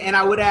 And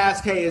I would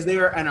ask, hey, is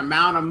there an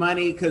amount of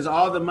money? Because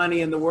all the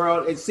money in the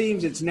world, it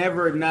seems it's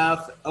never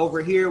enough.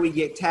 Over here, we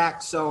get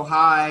taxed so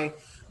high.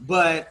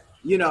 But,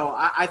 you know,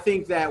 I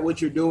think that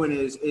what you're doing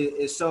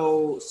is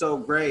so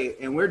great.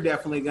 And we're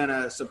definitely going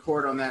to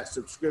support on that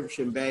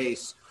subscription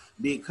base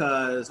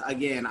because,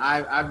 again,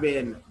 I've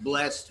been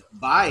blessed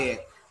by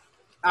it.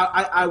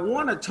 I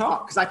want to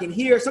talk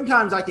because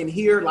sometimes I can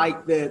hear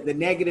like the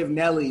negative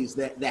Nellies,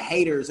 the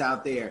haters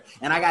out there,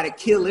 and I got to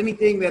kill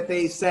anything that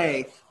they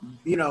say,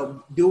 you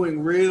know,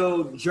 doing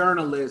real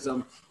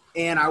journalism.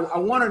 And I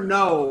want to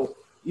know,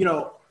 you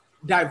know,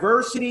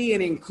 diversity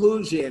and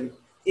inclusion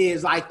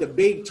is like the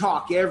big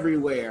talk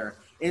everywhere.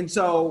 And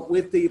so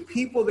with the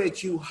people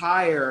that you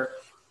hire,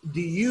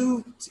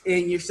 you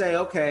say,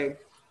 okay,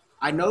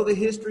 I know the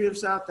history of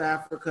South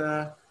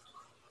Africa,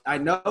 I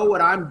know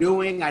what I'm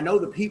doing, I know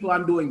the people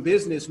I'm doing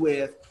business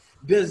with.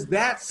 Is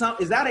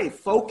that a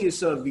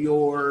focus of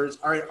yours,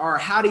 or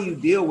how do you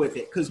deal with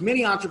it? Because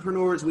many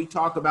entrepreneurs we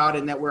talk about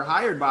and that we're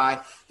hired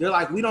by, they're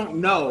like, we don't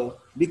know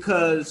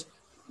because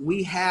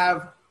we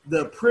have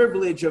the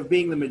privilege of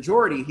being the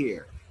majority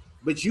here.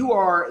 But you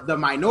are the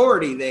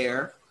minority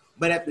there.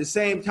 But at the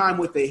same time,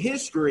 with the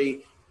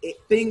history,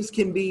 things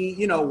can be,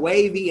 you know,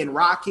 wavy and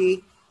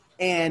rocky.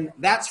 And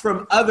that's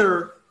from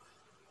other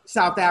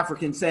South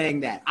Africans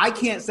saying that. I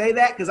can't say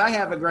that because I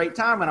have a great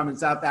time when I'm in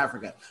South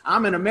Africa.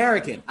 I'm an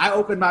American. I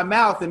open my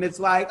mouth and it's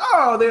like,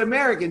 oh, the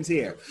Americans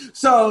here.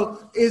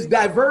 So is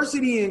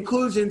diversity and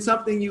inclusion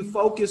something you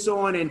focus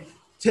on, and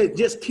to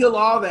just kill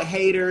all the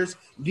haters?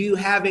 Do you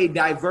have a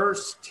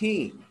diverse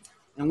team,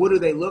 and what do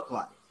they look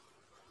like?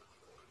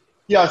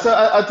 Yeah, so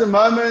at the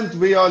moment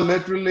we are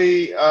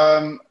literally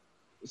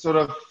sort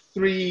of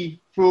 3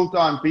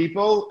 full-time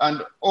people,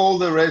 and all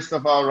the rest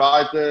of our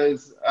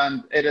writers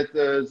and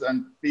editors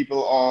and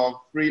people are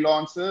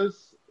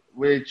freelancers,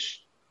 the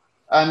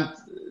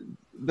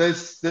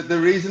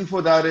reason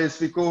for that is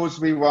because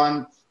we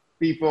want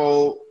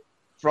people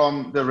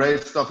from the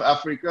rest of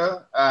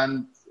Africa,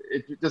 and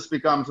it just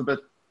becomes a bit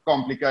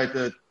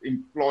complicated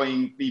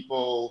employing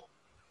people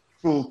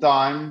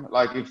full-time,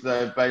 like if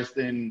they're based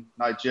in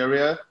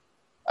Nigeria.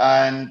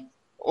 And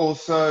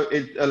also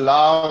it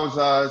allows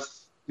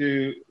us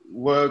to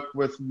work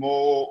with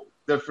more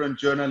different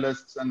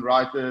journalists and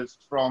writers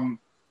from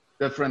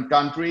different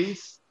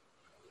countries.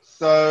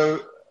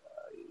 So,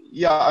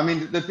 yeah, I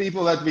mean, the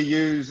people that we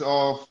use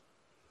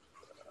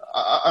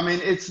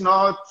it's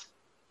not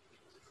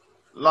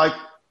like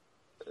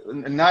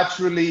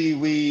naturally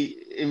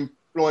we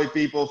employ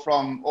people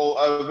from all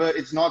over.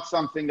 It's not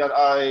something that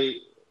I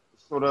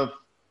sort of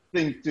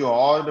think too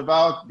hard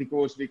about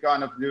because we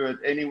kind of do it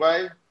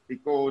anyway.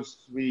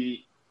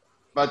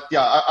 But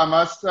yeah, I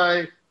must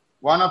say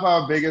one of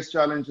our biggest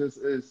challenges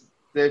is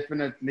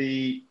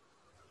definitely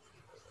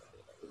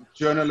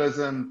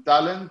journalism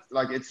talent.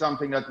 Like it's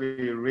something that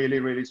we really,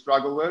 really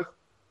struggle with.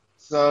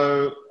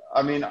 So,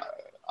 I mean,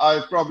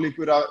 I probably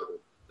put out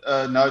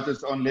a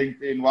notice on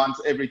LinkedIn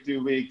once every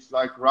 2 weeks,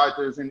 like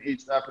writers in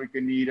East Africa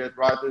needed,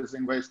 writers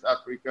in West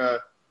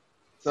Africa.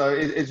 So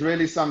it's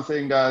really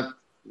something that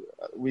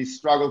we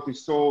struggle to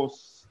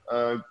source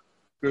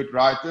good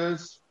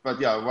writers.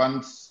 But yeah,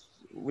 once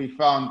we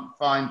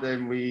find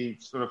them, we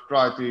sort of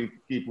try to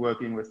keep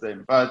working with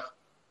them. But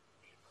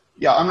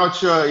yeah, I'm not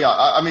sure. Yeah,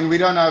 I mean, we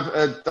don't have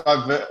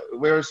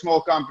we're a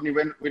small company.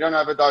 We don't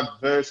have a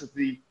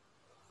diversity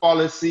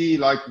policy.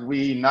 Like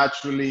we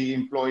naturally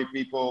employ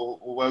people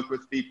or work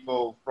with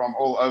people from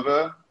all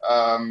over.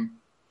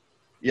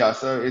 Yeah,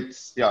 so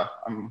it's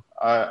I'm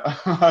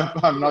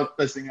not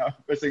pissing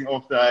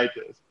off the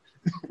haters.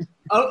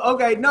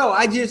 Okay, no,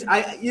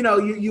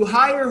 you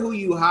hire who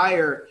you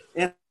hire,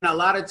 and a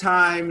lot of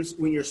times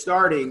when you're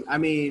starting, I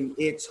mean,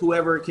 it's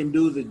whoever can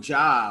do the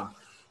job.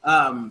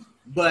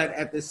 But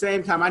at the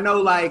same time, I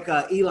know like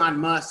Elon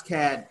Musk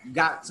had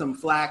got some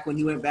flack when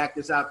he went back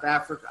to South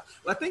Africa.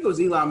 Well, I think it was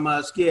Elon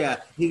Musk.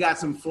 Yeah, he got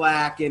some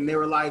flack, and they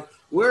were like,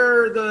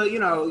 "We're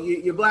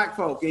you're black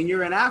folk, and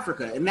you're in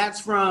Africa," and that's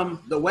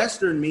from the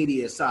Western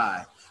media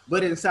side.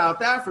 But in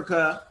South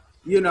Africa,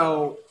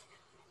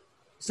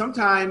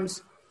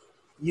 sometimes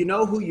you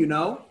know who you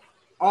know,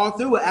 all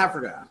through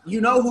Africa.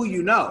 You know who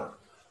you know,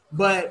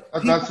 but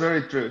that's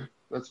very true.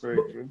 That's very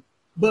true.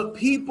 But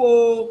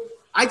people.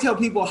 I tell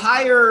people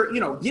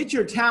get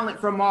your talent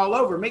from all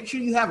over. Make sure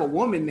you have a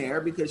woman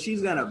there because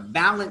she's going to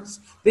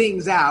balance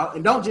things out,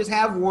 and don't just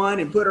have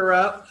one and put her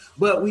up.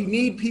 But we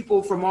need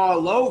people from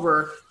all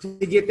over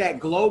to get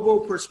that global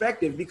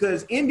perspective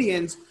because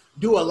Indians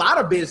do a lot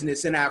of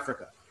business in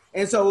Africa.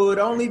 And so it would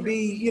only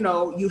be,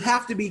 you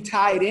have to be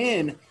tied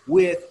in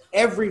with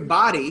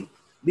everybody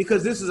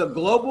because this is a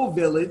global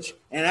village.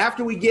 And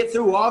after we get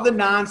through all the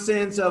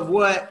nonsense of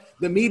what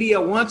the media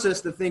wants us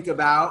to think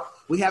about,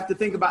 we have to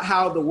think about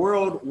how the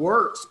world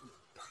works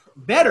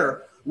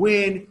better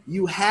when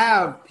you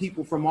have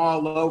people from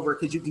all over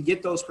because you can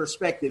get those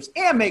perspectives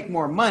and make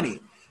more money.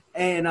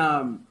 And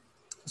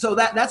so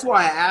that's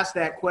why I asked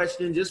that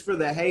question, just for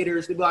the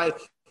haters to be like,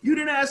 you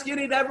didn't ask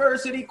any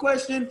diversity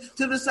question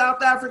to the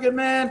South African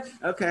man.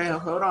 Okay,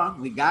 hold on.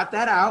 We got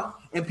that out.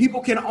 And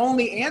people can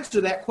only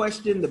answer that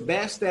question the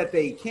best that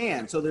they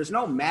can. So there's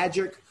no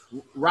magic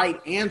right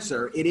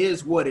answer. It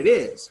is what it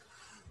is.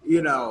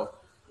 With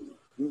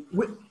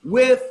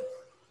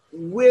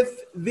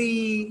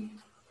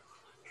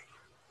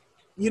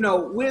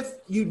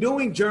you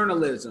doing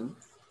journalism,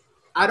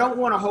 I don't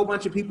want a whole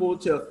bunch of people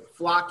to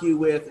flock you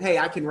with, hey,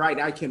 I can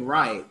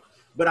write.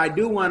 But I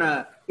do want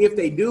to, if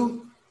they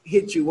do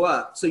hit you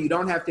up, so you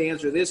don't have to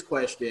answer this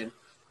question,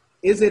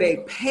 is it a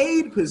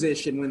paid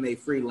position when they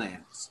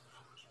freelance?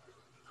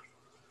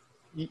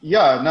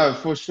 Yeah, no,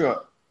 for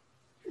sure.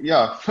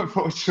 Yeah,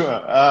 for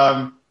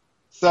sure.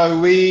 So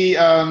we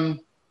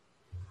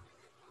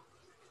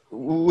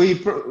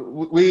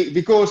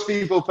because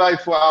people pay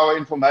for our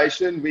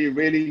information, we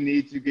really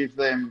need to give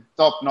them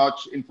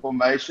top-notch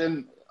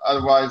information.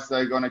 Otherwise,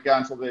 they're going to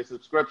cancel their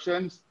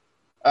subscriptions.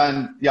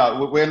 And yeah,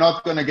 we're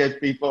not going to get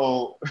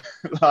people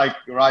like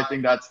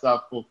writing that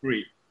stuff for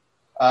free.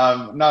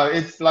 No,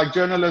 it's like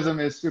journalism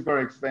is super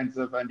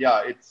expensive, and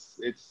yeah,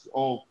 it's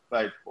all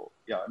paid for.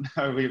 Yeah,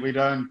 no, we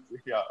don't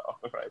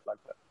operate like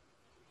that.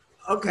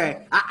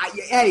 Okay.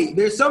 Hey,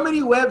 there's so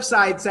many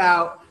websites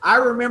out. I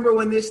remember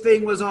when this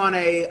thing was on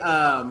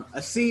a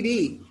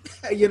CD,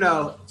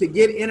 to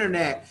get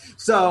internet.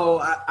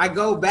 So I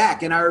go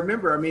back and I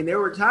remember, there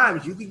were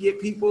times you could get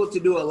people to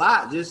do a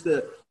lot just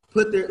to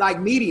put their, like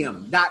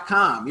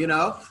medium.com,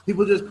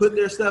 people just put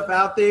their stuff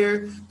out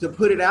there to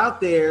put it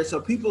out there.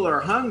 So people are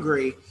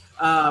hungry.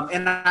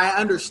 And I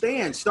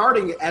understand,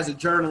 starting as a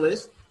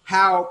journalist,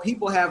 how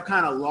people have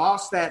kind of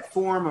lost that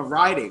form of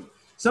writing.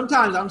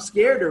 Sometimes I'm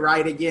scared to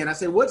write again. I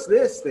say, what's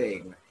this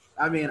thing?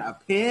 A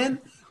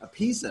pen, a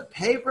piece of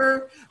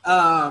paper.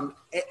 And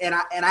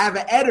I have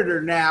an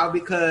editor now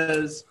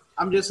because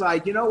I'm just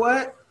like, you know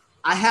what?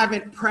 I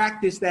haven't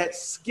practiced that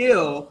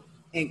skill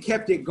and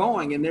kept it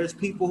going. And there's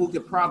people who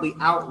could probably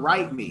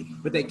outwrite me,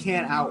 but they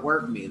can't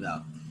outwork me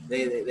though.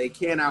 They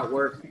can't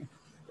outwork me.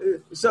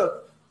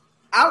 So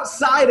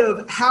outside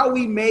of how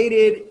we made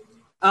it,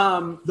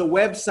 the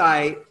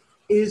website,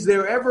 is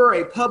there ever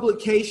a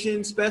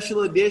publication,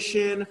 special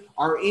edition,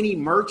 or any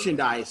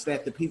merchandise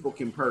that the people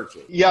can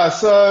purchase? Yeah,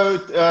 so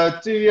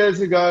 2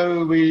 years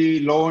ago, we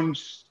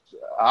launched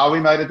How We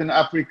Made It in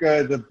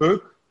Africa, the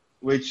book,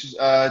 which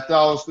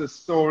tells the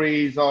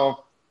stories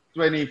of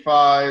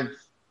 25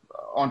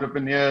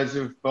 entrepreneurs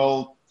who've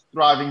built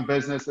thriving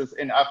businesses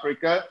in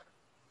Africa.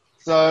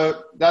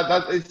 So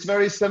that it's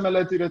very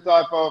similar to the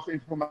type of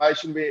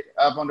information we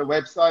have on the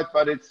website,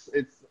 but it's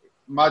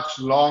much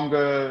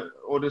longer,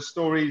 or the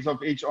stories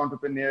of each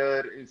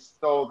entrepreneur is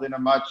told in a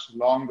much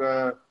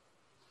longer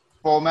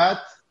format.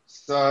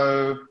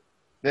 So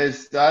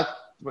there's that,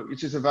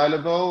 which is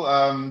available.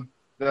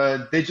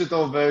 The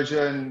digital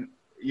version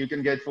you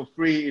can get for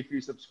free if you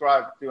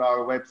subscribe to our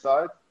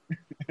website.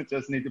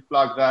 Just need to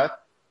plug that.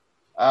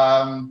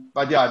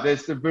 But yeah,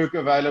 there's the book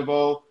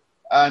available.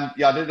 And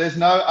yeah, there's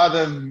no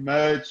other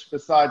merch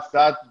besides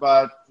that.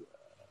 But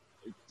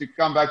to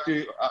come back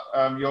to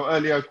your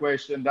earlier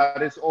question,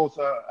 that is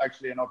also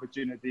actually an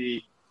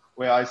opportunity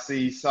where I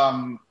see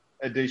some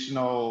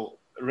additional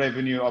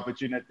revenue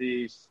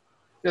opportunities.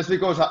 Just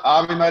because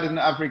How We Made It in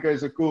Africa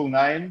is a cool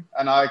name,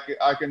 and I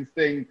can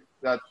think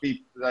that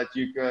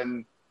you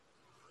can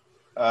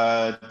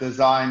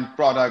design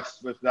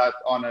products with that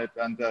on it,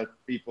 and that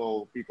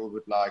people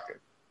would like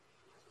it.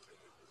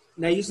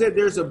 Now, you said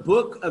there's a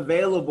book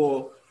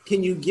available.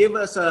 Can you give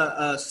us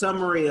a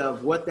summary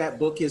of what that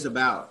book is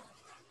about?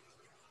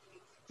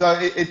 So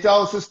it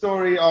tells the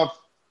story of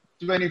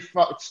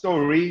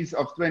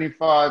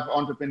 25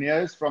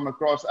 entrepreneurs from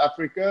across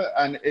Africa,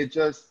 and it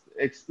just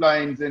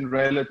explains in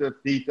relative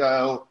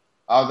detail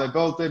how they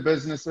built their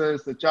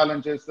businesses, the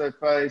challenges they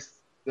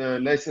faced, the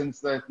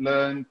lessons they've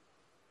learned.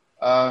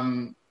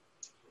 So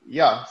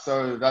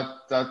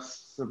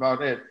that's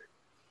about it.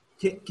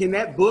 Can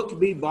that book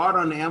be bought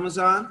on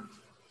Amazon?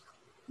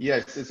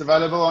 Yes, it's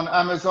available on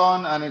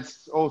Amazon, and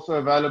it's also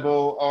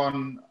available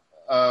on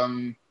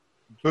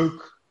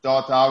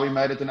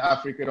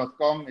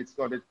book.howwemadeitinafrica.com. It's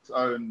got its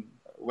own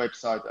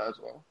website as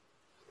well.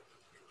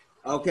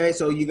 Okay,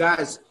 so you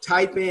guys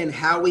type in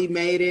How We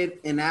Made It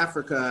in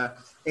Africa,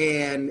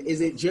 and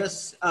is it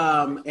just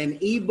an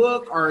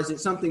ebook, or is it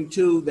something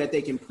too that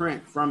they can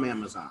print from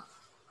Amazon?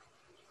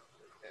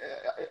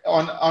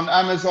 On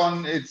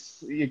Amazon,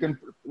 you can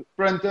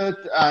print it,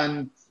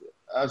 and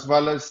as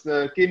well as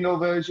the Kindle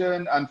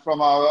version, and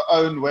from our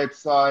own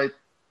website,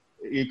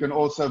 you can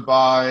also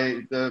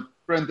buy the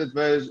printed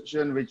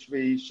version, which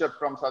we ship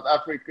from South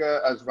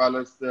Africa, as well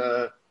as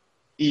the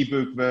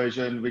ebook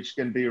version, which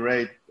can be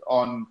read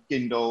on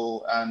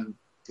Kindle and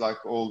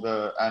like all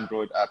the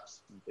Android apps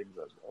and things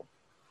as well,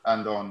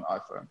 and on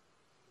iPhone.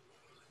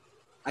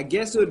 I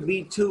guess it would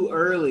be too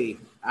early,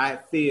 I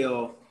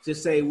feel, to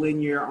say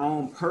when your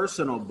own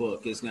personal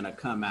book is going to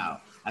come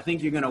out. I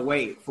think you're going to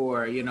wait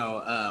for,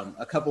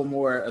 a couple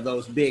more of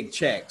those big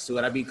checks.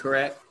 Would I be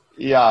correct?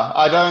 Yeah,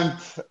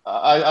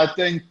 I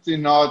think to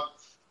not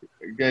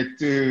get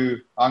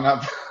too hung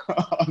up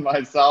on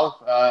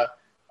myself. I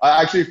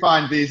actually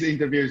find these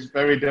interviews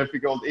very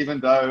difficult, even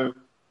though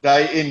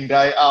day in,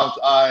 day out,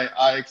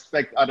 I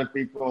expect other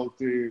people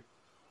to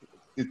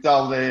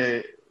tell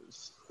their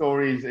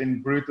stories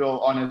in brutal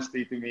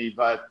honesty to me.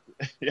 But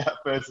yeah,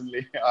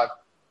 personally, I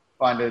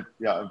find it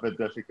a bit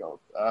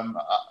difficult.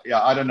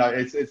 I don't know.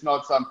 It's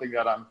not something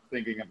that I'm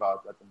thinking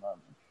about at the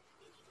moment.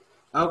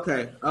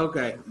 Okay.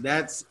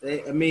 That's,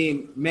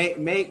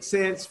 makes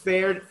sense,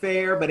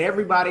 fair, but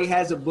everybody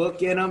has a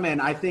book in them.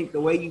 And I think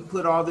the way you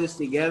put all this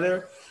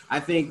together, I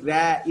think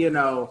that,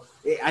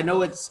 I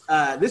know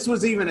this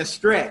was even a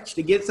stretch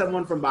to get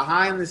someone from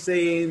behind the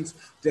scenes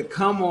to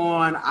come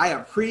on. I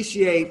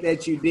appreciate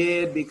that you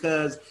did,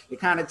 because it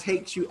kind of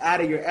takes you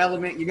out of your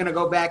element. You're going to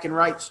go back and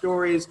write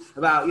stories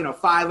about,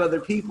 5 other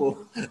people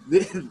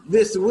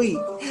this week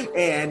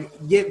and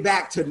get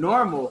back to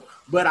normal.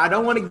 But I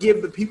don't want to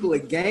give the people a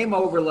game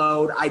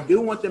overload. I do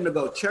want them to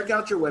go check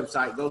out your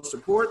website, go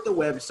support the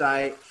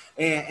website.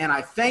 And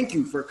I thank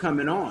you for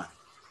coming on.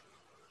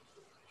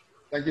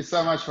 Thank you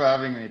so much for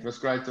having me. It was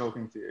great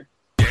talking to you.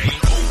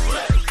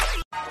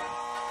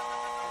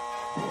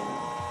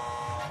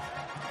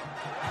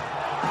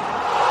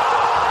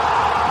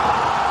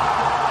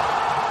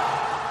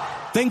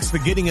 Thanks for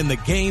getting in the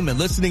game and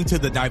listening to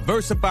the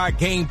Diversified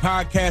Game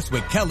Podcast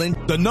with Kellen,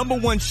 the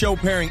 #1 show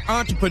pairing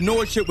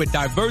entrepreneurship with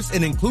diverse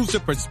and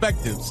inclusive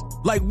perspectives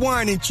like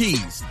wine and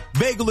cheese,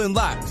 bagel and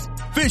lox,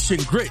 fish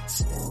and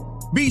grits.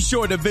 Be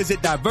sure to visit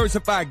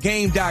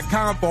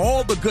diversifiedgame.com for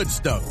all the good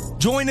stuff.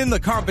 Join in the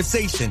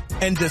conversation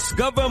and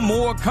discover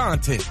more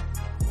content.